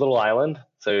was a little island.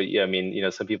 So,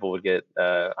 some people would get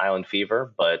island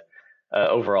fever, but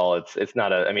overall, it's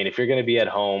not if you're going to be at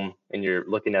home and you're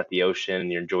looking at the ocean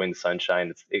and you're enjoying the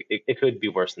sunshine, it could be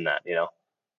worse than that,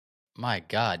 My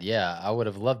God, yeah, I would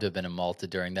have loved to have been in Malta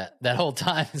during that whole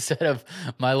time instead of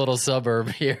my little suburb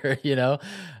here. You're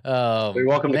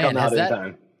welcome to come out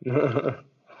anytime.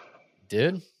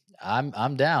 Dude,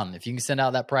 I'm down. If you can send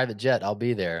out that private jet, I'll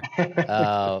be there.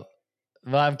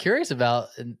 What I'm curious about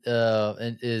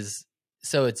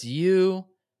so it's you.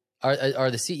 Are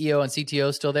the CEO and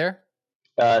CTO still there?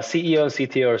 CEO and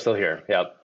CTO are still here.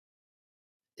 Yep.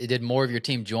 Did more of your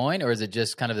team join, or is it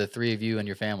just kind of the three of you and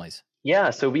your families?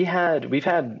 Yeah, so we've had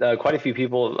quite a few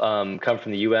people come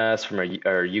from the U.S., from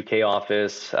our UK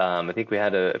office. I think we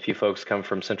had a few folks come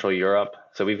from Central Europe.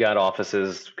 So we've got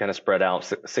offices kind of spread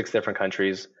out, six different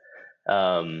countries.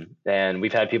 And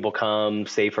we've had people come,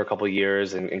 stay for a couple of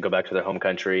years, and go back to their home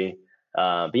country.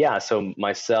 But yeah, so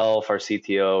myself, our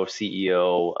CTO,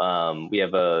 CEO, we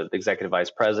have a executive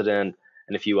vice president,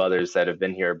 and a few others that have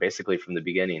been here basically from the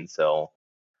beginning. So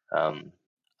um,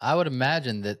 I would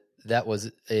imagine that that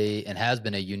was a and has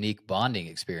been a unique bonding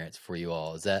experience for you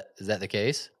all. Is that the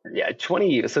case? yeah,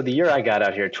 so the year I got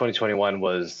out here, 2021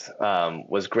 was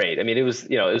great. I mean, it was,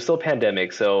 it was still a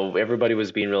pandemic, so everybody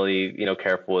was being really,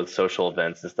 careful with social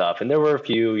events and stuff. And there were a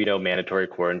few, mandatory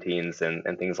quarantines and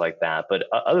things like that. But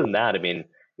other than that, I mean,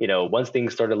 once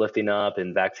things started lifting up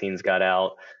and vaccines got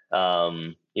out,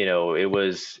 we had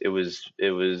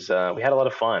a lot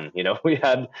of fun. We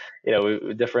had,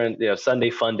 different, Sunday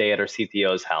fun day at our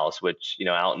CTO's house, which,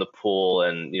 out in the pool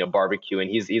and, barbecuing.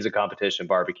 He's a competition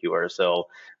barbecuer, so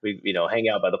we hang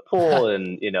out by the pool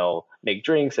and make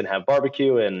drinks and have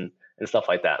barbecue and stuff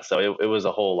like that. So it was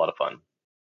a whole lot of fun.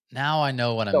 Now I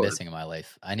know what I'm So, missing in my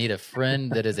life. I need a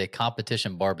friend that is a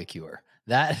competition barbecuer.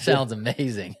 That sounds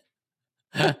amazing.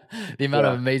 The amount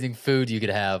of yeah. amazing food you could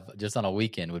have just on a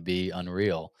weekend would be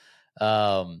unreal.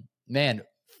 Man,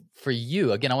 for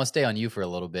you, again, I want to stay on you for a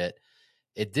little bit.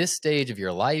 At this stage of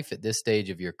your life, at this stage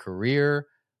of your career,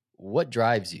 what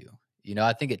drives you?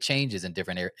 I think it changes in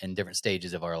different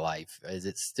stages of our life. Is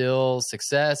it still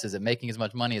success? Is it making as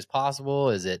much money as possible?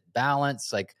 Is it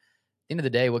balance? Like, at the end of the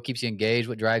day, what keeps you engaged?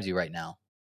 What drives you right now?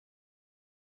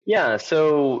 Yeah,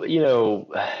 so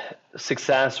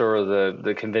success, or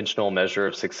the conventional measure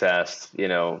of success,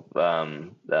 is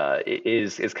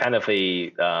kind of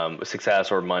a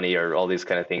success or money or all these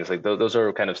kind of things. Like those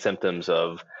are kind of symptoms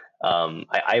of,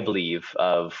 I believe,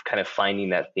 of kind of finding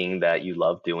that thing that you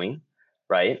love doing,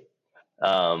 right?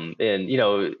 And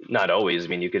not always. I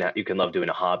mean, you can love doing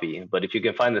a hobby, but if you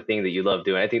can find the thing that you love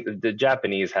doing, I think the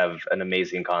Japanese have an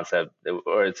amazing concept,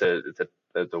 or it's a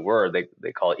word they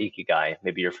call it ikigai.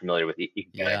 Maybe you're familiar with ikigai.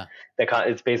 Yeah.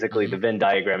 It's basically Hmm. the Venn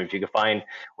diagram. If you can find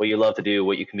what you love to do,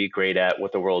 what you can be great at,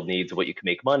 what the world needs, what you can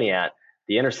make money at,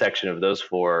 the intersection of those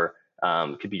four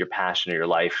could be your passion or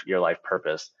your life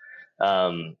purpose.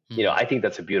 Hmm. I think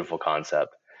that's a beautiful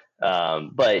concept.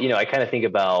 But I kind of think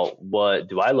about, what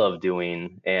do I love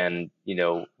doing, and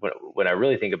when I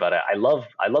really think about it, I love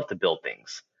to build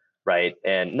things, right?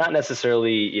 And not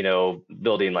necessarily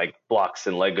building like blocks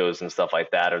and Legos and stuff like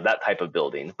that, or that type of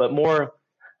building, but more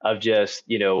of just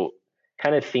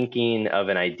kind of thinking of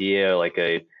an idea, like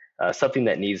a something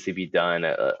that needs to be done,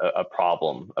 a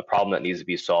problem that needs to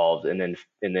be solved, and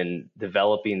then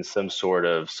developing some sort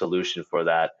of solution for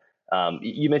that.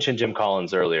 You mentioned Jim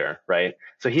Collins earlier, right?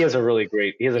 So he has Yeah.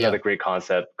 another great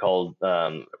concept called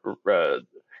about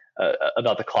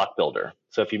the clock builder.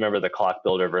 So if you remember the clock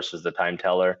builder versus the time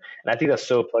teller, and I think that's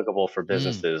so applicable for Mm.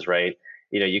 businesses, right?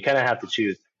 You kind of have to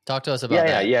choose. Talk to us about Yeah,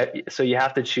 that. yeah, yeah. So you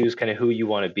have to choose kind of who you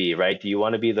want to be, right? Do you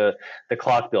want to be the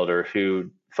clock builder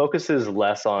who focuses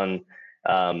less on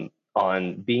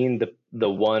being the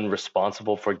one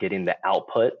responsible for getting the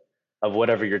output of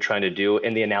whatever you're trying to do?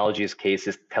 In the analogy's case,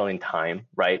 is telling time,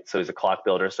 right? So he's a clock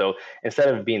builder. So instead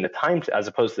of being the time, as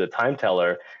opposed to the time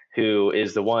teller, who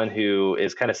is the one who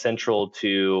is kind of central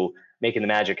to making the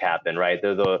magic happen, right?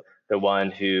 They're the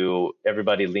one who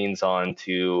everybody leans on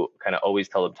to kind of always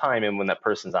tell the time, and when that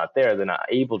person's not there, they're not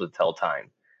able to tell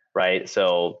time, right?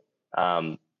 So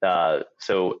as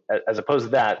opposed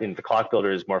to that, the clock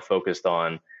builder is more focused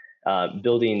on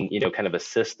building kind of a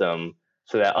system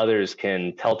so that others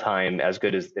can tell time as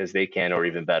good as they can, or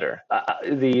even better.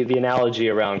 The analogy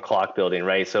around clock building,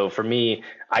 right? So for me,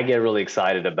 I get really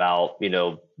excited about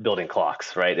building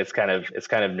clocks, right? It's kind of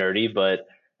nerdy, but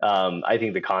I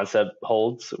think the concept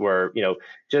holds, where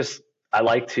just I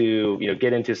like to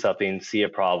get into something, see a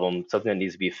problem, something that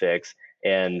needs to be fixed,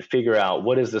 and figure out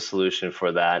what is the solution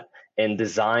for that, and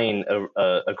design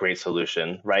a great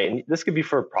solution, right? And this could be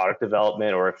for product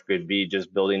development, or it could be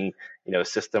just building a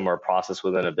system or a process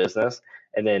within a business,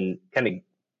 and then kind of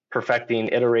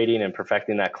iterating and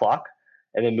perfecting that clock,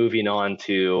 and then moving on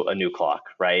to a new clock,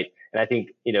 right? And I think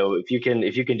if you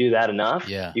can do that enough,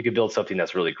 Yeah. you could build something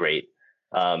that's really great.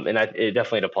 It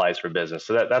definitely applies for business.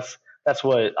 So that's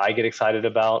what I get excited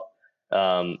about.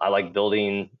 I like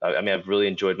building. I mean, I've really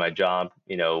enjoyed my job,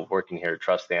 working here at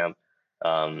TrustAmp,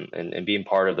 and being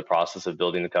part of the process of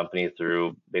building the company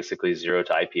through basically zero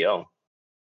to IPO.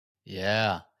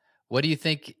 Yeah. What do you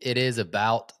think it is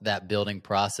about that building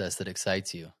process that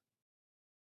excites you?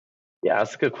 Yeah,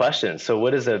 that's a good question. So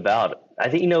what is it about? I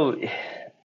think,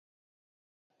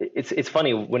 it's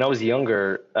funny. When I was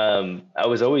younger, I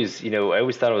was always, I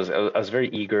always thought I was very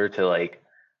eager to like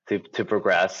to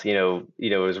progress. As we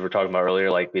are talking about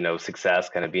earlier, like success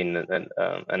kind of being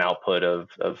an output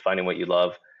of finding what you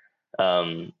love.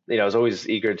 I was always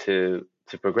eager to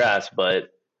progress,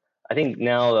 but I think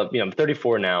now that, I'm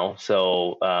 34 now,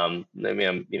 so I'm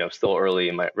still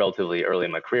relatively early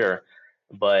in my career,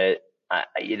 but I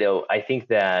think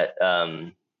that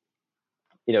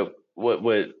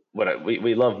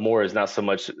we love more is not so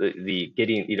much the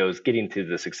getting, is getting to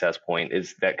the success point,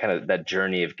 is that kind of that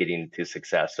journey of getting to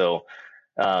success. So,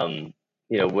 um,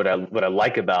 what I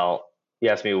like about, you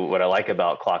asked me what I like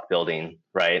about clock building,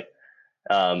 right?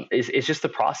 It's just the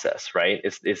process, right?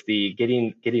 It's the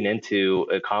getting into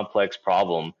a complex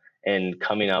problem and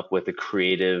coming up with a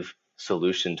creative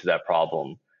solution to that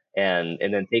problem, and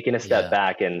then taking a step Yeah.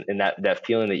 back, and that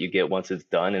feeling that you get once it's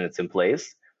done and it's in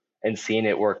place, and seeing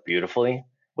it work beautifully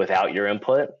without your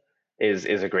input is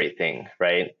a great thing,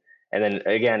 right? And then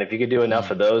again, if you could do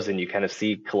enough of Mm. those and you kind of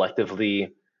see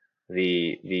collectively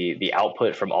the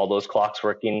output from all those clocks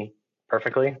working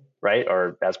perfectly, right,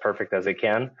 or as perfect as they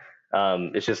can.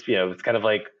 It's just, it's kind of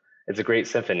like it's a great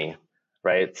symphony,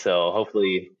 right? So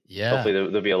hopefully Yeah.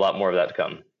 there'll be a lot more of that to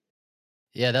come.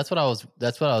 Yeah, that's what I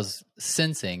was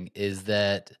sensing, is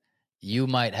that you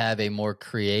might have a more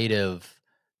creative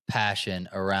passion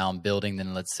around building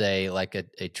than, let's say, like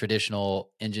a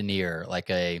traditional engineer, like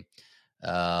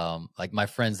my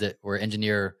friends that were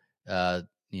engineer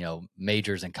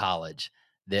majors in college,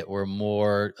 that were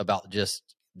more about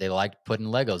just, they liked putting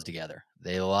Legos together.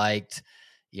 They liked,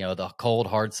 the cold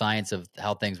hard science of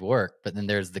how things work. But then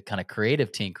there's the kind of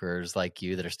creative tinkerers like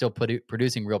you that are still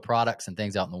producing real products and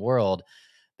things out in the world.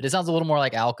 But it sounds a little more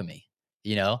like alchemy,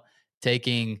 you know,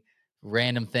 taking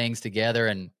random things together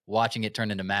and watching it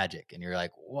turn into magic. And you're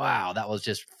like, wow, that was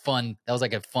just fun. That was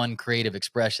like a fun creative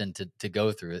expression to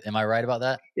go through. Am I right about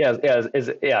that?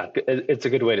 It's a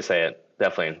good way to say it.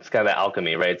 Definitely, it's kind of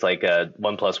alchemy, right? It's like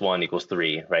 1 + 1 =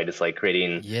 3, right? It's like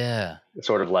creating Yeah.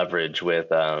 sort of leverage with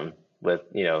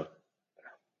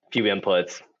few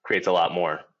inputs creates a lot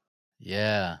more.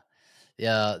 Yeah.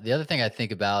 Yeah. The other thing I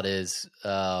think about is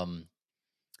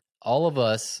all of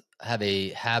us have a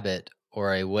habit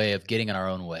or a way of getting in our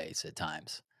own ways at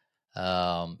times.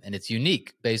 And it's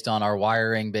unique based on our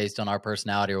wiring, based on our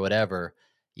personality or whatever.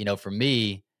 For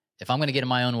me, if I'm going to get in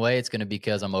my own way, it's going to be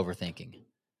because I'm overthinking.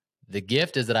 The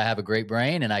gift is that I have a great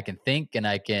brain and I can think and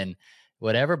I can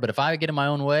whatever. But if I get in my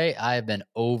own way, I have been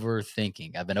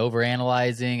overthinking. I've been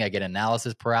overanalyzing. I get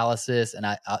analysis paralysis, and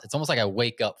it's almost like I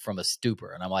wake up from a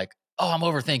stupor and I'm like, oh, I'm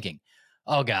overthinking.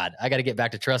 Oh God, I got to get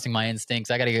back to trusting my instincts.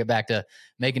 I got to get back to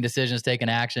making decisions, taking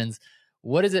actions.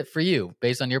 What is it for you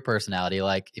based on your personality?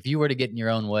 Like, if you were to get in your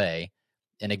own way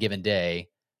in a given day,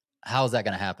 how is that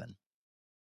going to happen?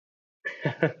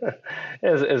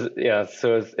 Yeah,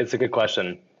 so it's a good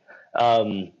question.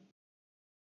 Um,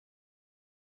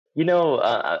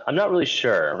 I'm not really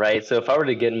sure, right? So if I were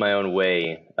to get in my own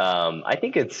way, I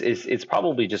think it's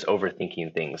probably just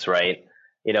overthinking things, right?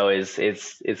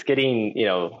 It's getting,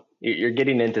 you're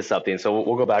getting into something. So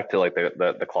we'll go back to like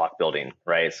the clock building,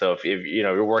 right? So if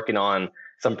you're working on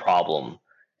some problem,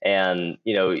 and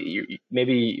maybe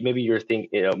you're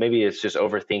thinking, maybe it's just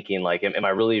overthinking, like, am I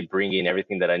really bringing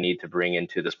everything that I need to bring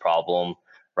into this problem,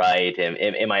 right? And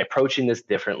am I approaching this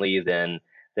differently than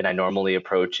I normally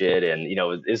approach it? And,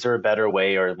 is there a better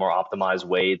way or a more optimized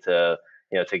way to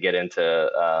get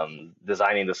into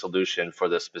designing the solution for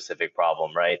this specific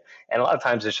problem, right? And a lot of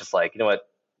times it's just like, you know what,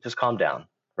 just calm down,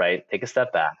 right? Take a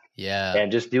step back Yeah.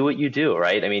 and just do what you do,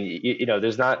 right? I mean,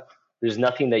 there's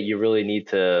nothing that you really need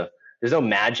to, there's no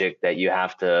magic that you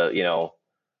have to,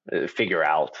 figure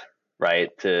out, right?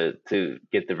 To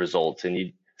get the results.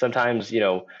 And sometimes,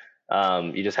 you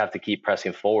just have to keep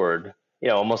pressing forward,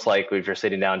 almost like if you're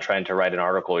sitting down trying to write an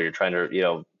article, you're trying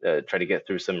to, try to get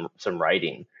through some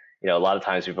writing. A lot of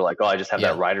times people are like, oh, I just have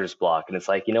that Yeah. writer's block. And it's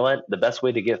like, you know what? The best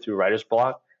way to get through writer's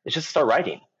block is just start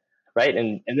writing, right?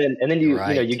 And then you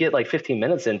Right. get like 15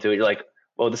 minutes into it, you're like,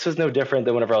 well, this is no different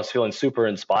than whenever I was feeling super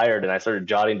inspired and I started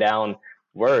jotting down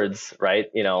words,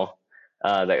 right?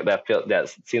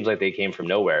 That seems like they came from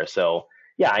nowhere. So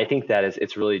yeah, I think that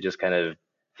it's really just kind of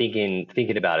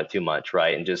thinking about it too much,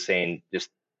 right? And just saying,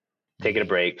 just taking a Mhm.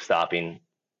 break, stopping,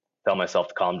 tell myself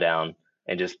to calm down,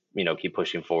 and just keep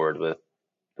pushing forward with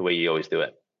the way you always do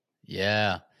it.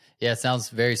 Yeah. Yeah. It sounds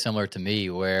very similar to me,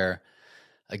 where,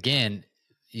 again,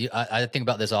 I think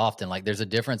about this often. Like, there's a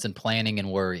difference in planning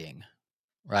and worrying,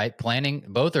 right? Planning,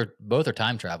 both are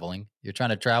time traveling. You're trying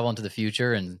to travel into the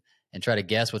future and try to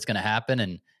guess what's going to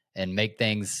happen and make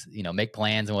things, make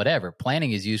plans and whatever.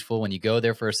 Planning is useful when you go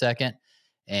there for a second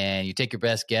and you take your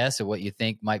best guess at what you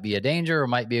think might be a danger or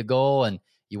might be a goal, and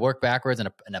you work backwards, and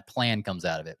a plan comes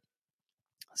out of it.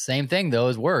 Same thing though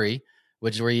is worry,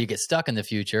 which is where you get stuck in the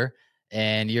future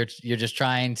and you're just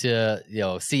trying to,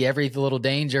 see every little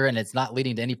danger, and it's not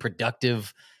leading to any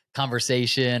productive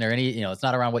conversation or any, it's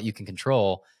not around what you can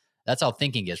control. That's how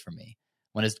thinking is for me.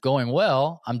 When it's going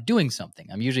well, I'm doing something.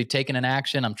 I'm usually taking an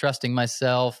action. I'm trusting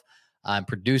myself. I'm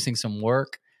producing some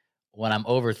work. When I'm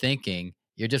overthinking,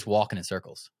 you're just walking in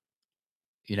circles,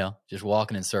 just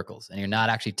walking in circles. And you're not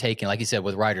actually taking, like you said,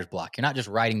 with writer's block, you're not just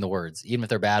writing the words, even if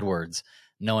they're bad words,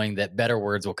 knowing that better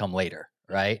words will come later,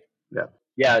 right? Yeah.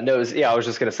 Yeah, no, I was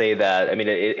just going to say that. I mean,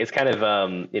 it's kind of,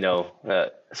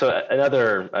 so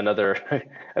another,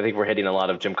 I think we're hitting a lot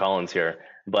of Jim Collins here,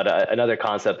 but another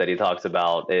concept that he talks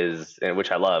about is, and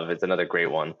which I love, it's another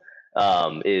great one,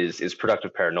 is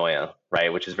productive paranoia,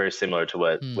 right? Which is very similar to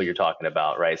what you're talking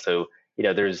about, right? So,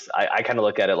 I kind of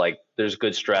look at it like there's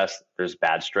good stress, there's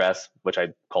bad stress, which I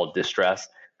call distress.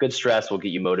 Good stress will get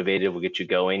you motivated, will get you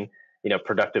going.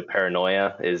 Productive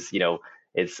paranoia is,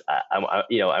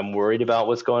 I'm worried about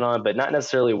what's going on, but not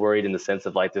necessarily worried in the sense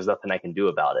of like there's nothing I can do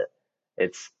about it.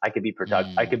 I could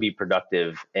be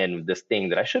productive in this thing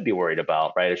that I should be worried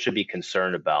about, right? I should be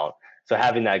concerned about. So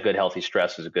having that good healthy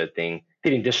stress is a good thing.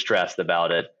 Getting distressed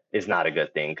about it is not a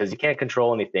good thing, because you can't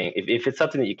control anything. If it's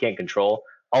something that you can't control,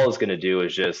 all it's going to do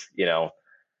is just,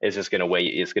 it's just going to weigh,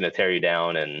 it's going to tear you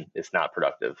down, and it's not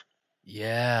productive.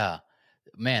 Yeah,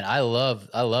 man, I love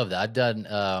that. I've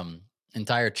done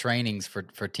entire trainings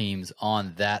for teams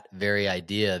on that very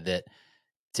idea, that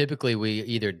typically we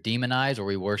either demonize or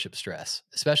we worship stress,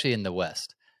 especially in the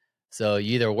West. So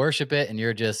you either worship it and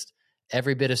you're just,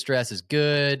 every bit of stress is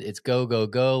good. It's go, go,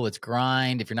 go. Let's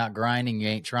grind. If you're not grinding, you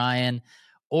ain't trying.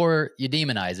 Or you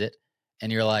demonize it and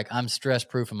you're like, I'm stress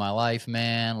proof in my life,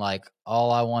 man. Like,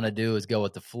 all I want to do is go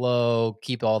with the flow,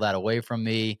 keep all that away from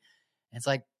me. And it's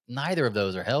like, neither of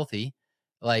those are healthy.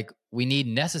 Like, we need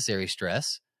necessary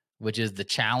stress, which is the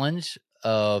challenge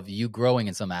of you growing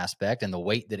in some aspect and the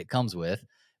weight that it comes with.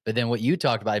 But then what you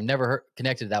talked about, I've never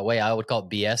connected it that way. I would call it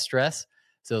BS stress.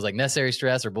 So it's like necessary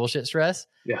stress or bullshit stress.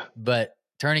 Yeah. But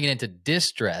turning it into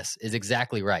distress is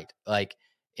exactly right. Like,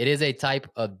 it is a type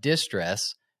of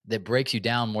distress that breaks you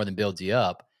down more than builds you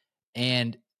up.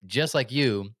 And just like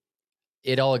you,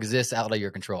 it all exists out of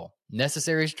your control.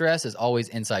 Necessary stress is always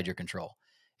inside your control.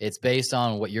 It's based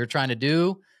on what you're trying to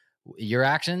do, your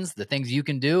actions, the things you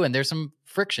can do, and there's some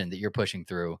friction that you're pushing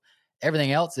through.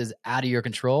 Everything else is out of your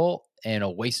control and a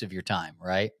waste of your time,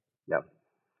 right? Yeah.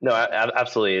 No,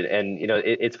 absolutely. And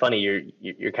it's funny,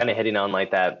 you're kind of hitting on like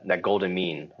that golden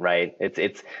mean, right?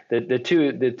 It's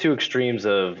the two extremes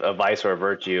of vice or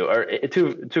virtue, or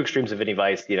two extremes of any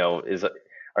vice,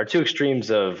 are two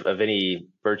extremes of any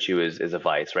virtue is a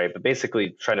vice, right? But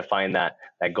basically trying to find that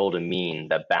golden mean,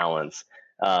 that balance.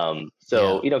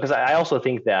 Because I also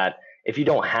think that if you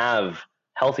don't have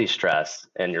healthy stress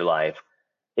in your life,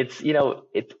 it's,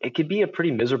 it could be a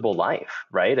pretty miserable life,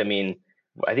 right? I mean,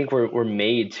 I think we're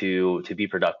made to be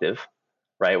productive,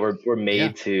 right? We're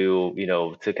made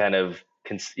to, to kind of,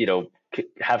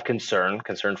 have concern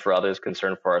for others,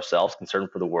 concern for ourselves, concern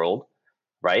for the world,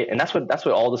 right? And that's what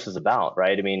all this is about,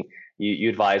 right? I mean, you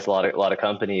advise a lot of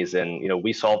companies, and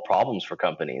we solve problems for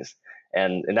companies,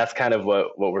 and that's kind of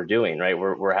what we're doing, right?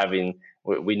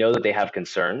 We know that they have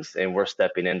concerns, and we're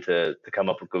stepping in to come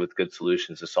up with good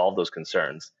solutions to solve those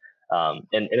concerns, and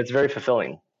it's very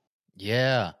fulfilling.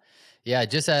 Yeah. I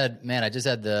just had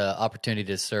the opportunity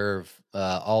to serve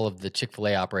all of the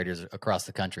Chick-fil-A operators across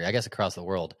the country, I guess across the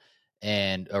world.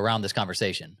 And around this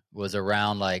conversation was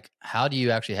around like, how do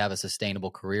you actually have a sustainable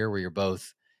career where you're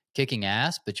both kicking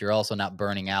ass, but you're also not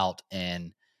burning out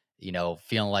and,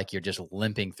 feeling like you're just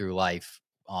limping through life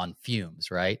on fumes,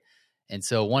 right? And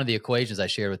so one of the equations I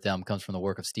shared with them comes from the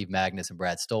work of Steve Magnus and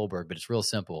Brad Stolberg, but it's real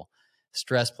simple.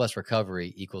 Stress plus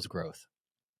recovery equals growth.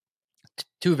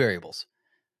 Two variables.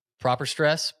 Proper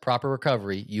stress, proper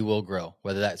recovery, you will grow,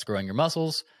 whether that's growing your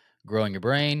muscles, growing your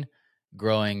brain,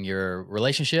 growing your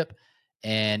relationship.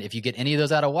 And if you get any of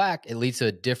those out of whack, it leads to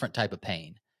a different type of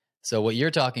pain. So what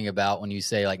you're talking about when you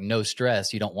say like no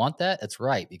stress, you don't want that. That's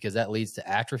right, because that leads to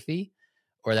atrophy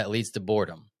or that leads to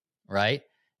boredom, right?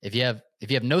 If you have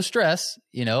no stress,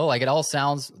 like it all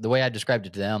sounds, the way I described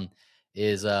it to them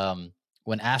is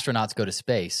when astronauts go to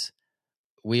space,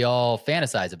 we all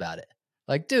fantasize about it.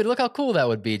 Like, dude, look how cool that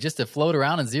would be just to float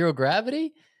around in zero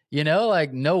gravity,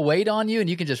 like no weight on you and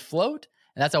you can just float.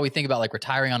 And that's how we think about like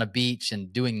retiring on a beach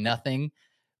and doing nothing.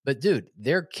 But dude,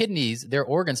 their kidneys, their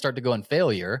organs start to go in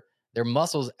failure. Their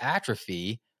muscles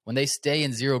atrophy when they stay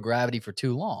in zero gravity for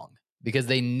too long, because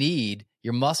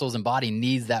your muscles and body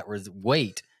needs that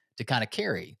weight to kind of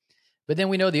carry. But then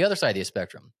we know the other side of the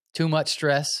spectrum, too much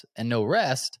stress and no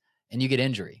rest, and you get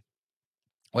injury.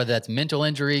 Whether that's mental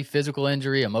injury, physical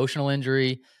injury, emotional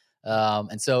injury,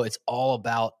 And so it's all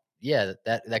about,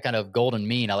 that kind of golden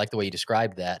mean. I like the way you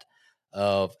described that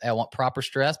of, I want proper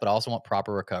stress, but I also want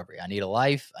proper recovery. I need a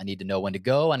life. I need to know when to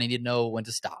go. I need to know when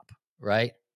to stop.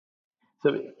 Right.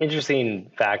 So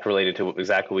interesting fact related to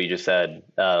exactly what you just said,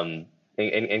 and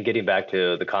getting back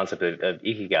to the concept of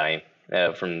ikigai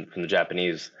from the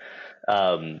Japanese.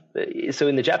 So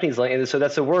in the Japanese language, so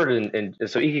that's a word,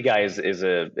 so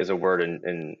ikigai is a word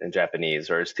in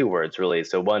Japanese, or it's two words really.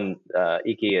 So one,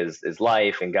 iki is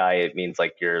life, and gai, it means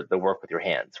like the work with your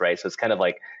hands, right? So it's kind of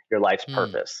like your life's Mm.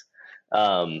 purpose.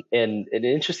 And an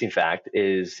interesting fact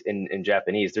is in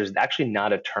Japanese, there's actually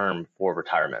not a term for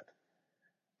retirement.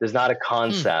 There's not a Hmm.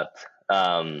 concept.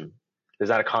 Um,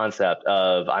 there's not a concept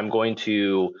of I'm going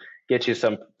to get to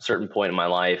some certain point in my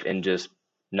life and just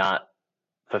not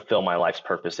fulfill my life's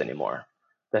purpose anymore.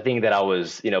 The thing that I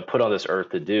was, put on this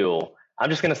earth to do, I'm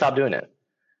just going to stop doing it.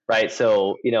 Right.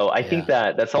 So, I think Yeah.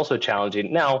 that that's also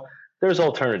challenging. Now, there's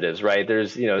alternatives, right?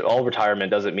 There's, all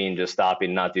retirement doesn't mean just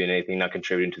stopping, not doing anything, not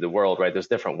contributing to the world, right? There's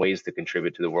different ways to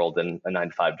contribute to the world than a 9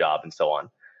 to 5 job and so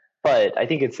on. But I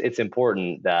think it's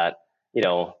important that,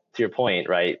 to your point,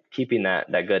 right, keeping that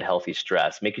good healthy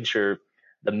stress, making sure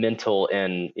the mental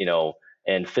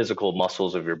and physical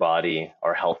muscles of your body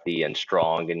are healthy and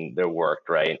strong and they're worked,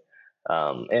 right.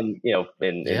 And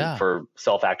and Yeah. for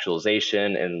self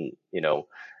actualization and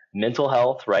mental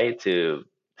health, right, to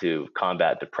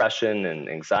combat depression and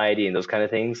anxiety and those kind of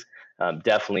things,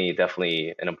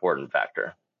 definitely an important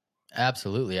factor.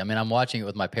 Absolutely. I mean, I'm watching it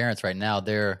with my parents right now.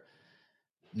 They're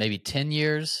maybe 10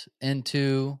 years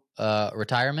into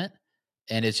retirement.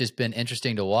 And it's just been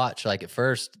interesting to watch. Like at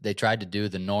first, they tried to do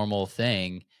the normal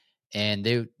thing, and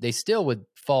they still would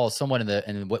fall somewhat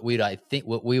in what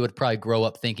we would probably grow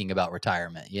up thinking about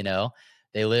retirement.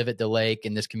 They live at the lake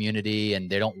in this community, and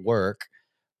they don't work,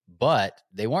 but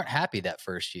they weren't happy that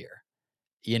first year.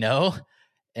 You know,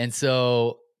 and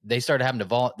so they started having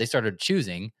to they started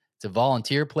choosing to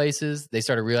volunteer places. They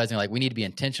started realizing like we need to be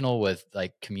intentional with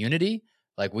like community,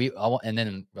 like and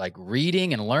then like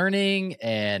reading and learning.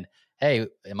 And hey,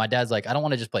 and my dad's like, I don't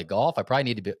want to just play golf. I probably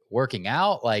need to be working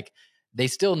out. Like they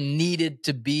still needed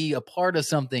to be a part of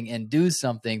something and do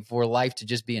something for life to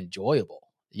just be enjoyable.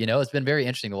 It's been very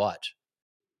interesting to watch.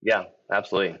 Yeah,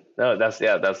 absolutely. No, that's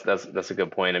a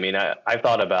good point. I mean, I've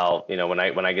thought about, when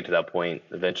I get to that point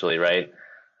eventually, right?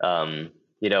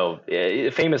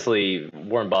 Famously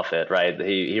Warren Buffett, right?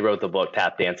 He wrote the book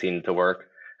Tap Dancing to Work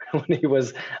when he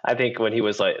was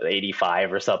like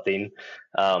 85 or something.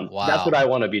 That's what Wow. I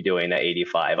want to be doing at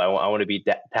 85. I want to be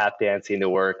tap dancing to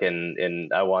work, and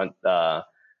I want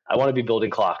to be building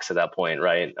clocks at that point,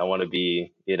 right? I want to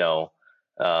be,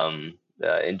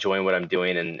 enjoying what I'm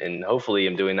doing, and hopefully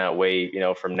I'm doing that way,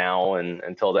 from now and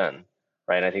until then,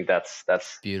 right? And I think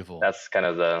Beautiful. that's kind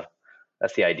of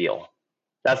that's the ideal.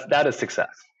 That is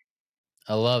success.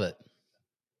 I love it.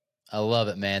 I love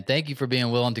it, man. Thank you for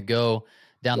being willing to go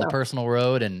down the Yeah. personal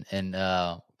road and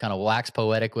kind of wax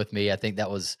poetic with me. I think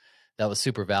that was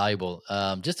super valuable.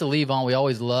 Just to leave on, we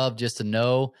always love just to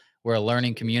know we're a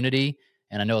learning community,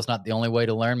 and I know it's not the only way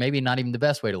to learn, maybe not even the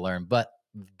best way to learn, but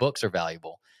books are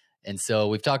valuable. And so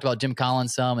we've talked about Jim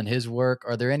Collins some and his work.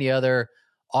 Are there any other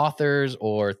authors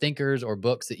or thinkers or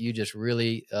books that you just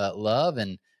really love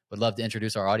and would love to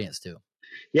introduce our audience to?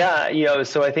 Yeah,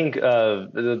 so I think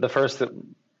the first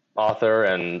author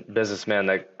and businessman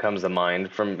that comes to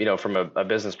mind from a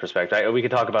business perspective. We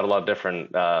could talk about a lot of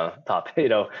different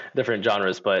different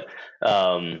genres, but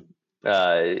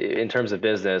in terms of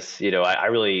business,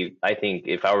 I think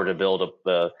if I were to build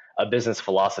a business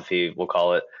philosophy, we'll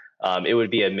call it, it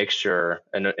would be a mixture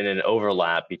and an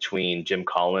overlap between Jim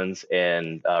Collins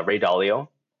and Ray Dalio.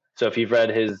 So if you've read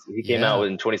he came out Yeah.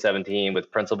 in 2017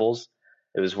 with Principles.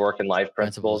 It was Work and Life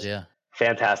Principles. Principles. Yeah.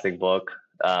 Fantastic book.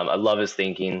 I love his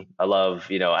thinking. I love,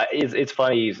 it's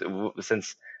funny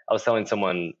since I was telling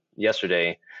someone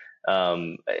yesterday,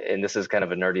 and this is kind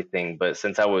of a nerdy thing, but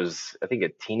since I was, I think, a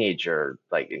teenager,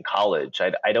 like in college,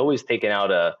 I'd always taken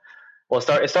out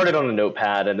it started on a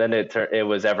notepad, and then it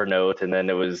was Evernote, and then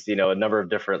it was, a number of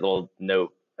different little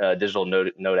digital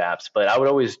note apps, but I would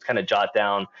always kind of jot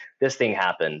down, this thing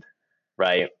happened,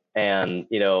 right? And,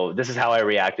 this is how I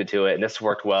reacted to it, and this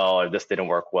worked well, or this didn't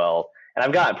work well. And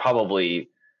I've got probably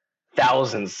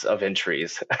thousands of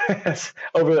entries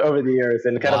over the years,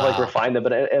 and kind of like Wow. refined them.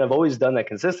 And I've always done that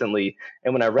consistently.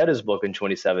 And when I read his book in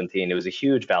 2017, it was a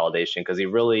huge validation because he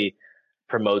really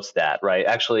promotes that, right?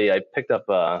 Actually, I picked up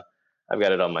I've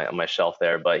got it on my shelf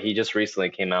there, but he just recently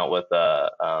came out with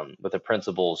a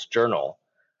principles journal,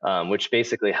 which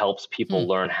basically helps Hmm. people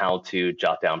learn how to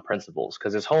jot down principles.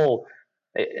 Because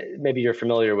maybe you're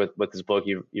familiar with this book,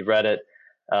 you've read it.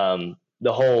 The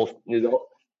whole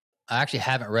I actually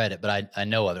haven't read it, but I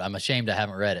know of it. I'm ashamed I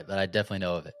haven't read it, but I definitely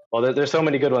know of it. Well, there's so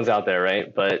many good ones out there,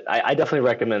 right? But I definitely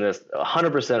recommend this.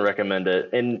 100% recommend it.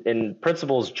 In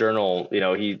Principles Journal,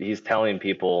 he's telling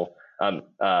people,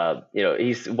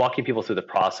 he's walking people through the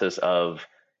process of,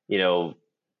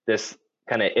 this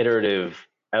kind of iterative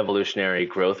evolutionary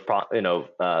growth,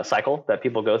 cycle that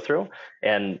people go through,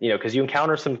 and because you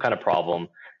encounter some kind of problem,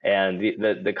 and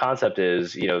the concept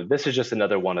is, this is just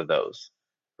another one of those,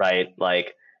 right?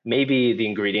 Like, maybe the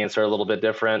ingredients are a little bit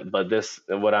different, but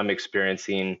what I'm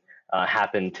experiencing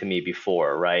happened to me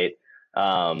before, right?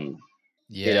 And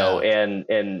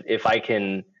if I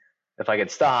can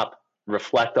stop,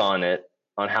 reflect on it,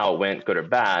 on how it went, good or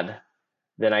bad,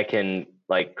 then I can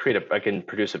I can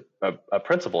produce a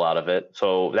principle out of it.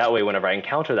 So that way, whenever I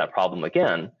encounter that problem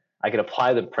again, I can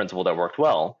apply the principle that worked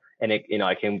well, and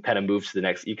I can kind of move to the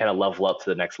next. You kind of level up to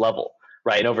the next level,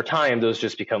 right? And over time, those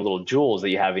just become little jewels that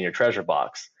you have in your treasure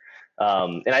box.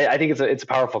 And I think it's a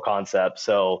powerful concept.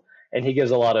 So, and he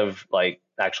gives a lot of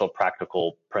actual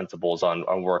practical principles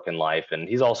on work and life. And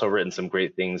he's also written some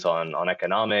great things on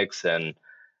economics and,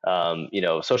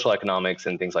 social economics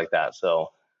and things like that. So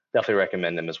definitely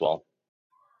recommend them as well.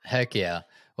 Heck yeah.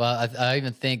 Well, I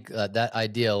even think that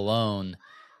idea alone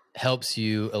helps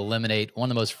you eliminate one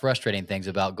of the most frustrating things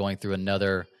about going through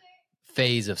another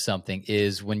phase of something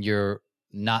is when you're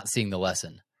not seeing the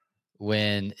lesson,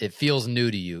 when it feels new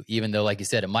to you, even though, like you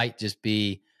said, it might just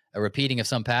be a repeating of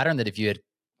some pattern that if you had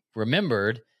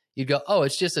remembered, you'd go, oh,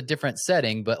 it's just a different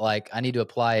setting, but I need to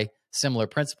apply similar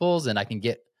principles and I can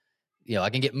get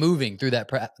moving through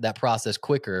that process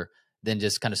quicker than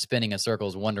just kind of spinning in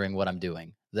circles, wondering what I'm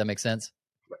doing. Does that make sense?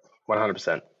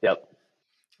 100%. Yep.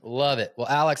 Love it. Well,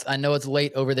 Alex, I know it's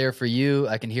late over there for you.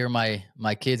 I can hear my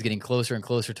kids getting closer and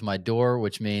closer to my door,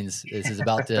 which means this is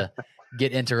about to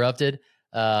get interrupted.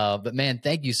 But man,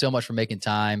 thank you so much for making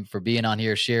time, for being on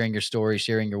here, sharing your story,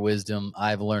 sharing your wisdom.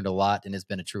 I've learned a lot and it's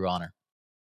been a true honor.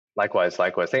 Likewise.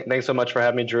 Thanks so much for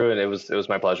having me, Drew. And it was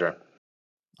my pleasure.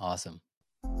 Awesome.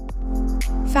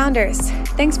 Founders,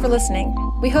 thanks for listening.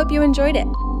 We hope you enjoyed it.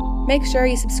 Make sure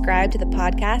you subscribe to the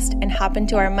podcast and hop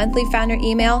into our monthly founder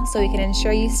email so we can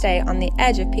ensure you stay on the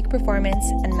edge of peak performance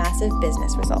and massive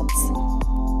business results.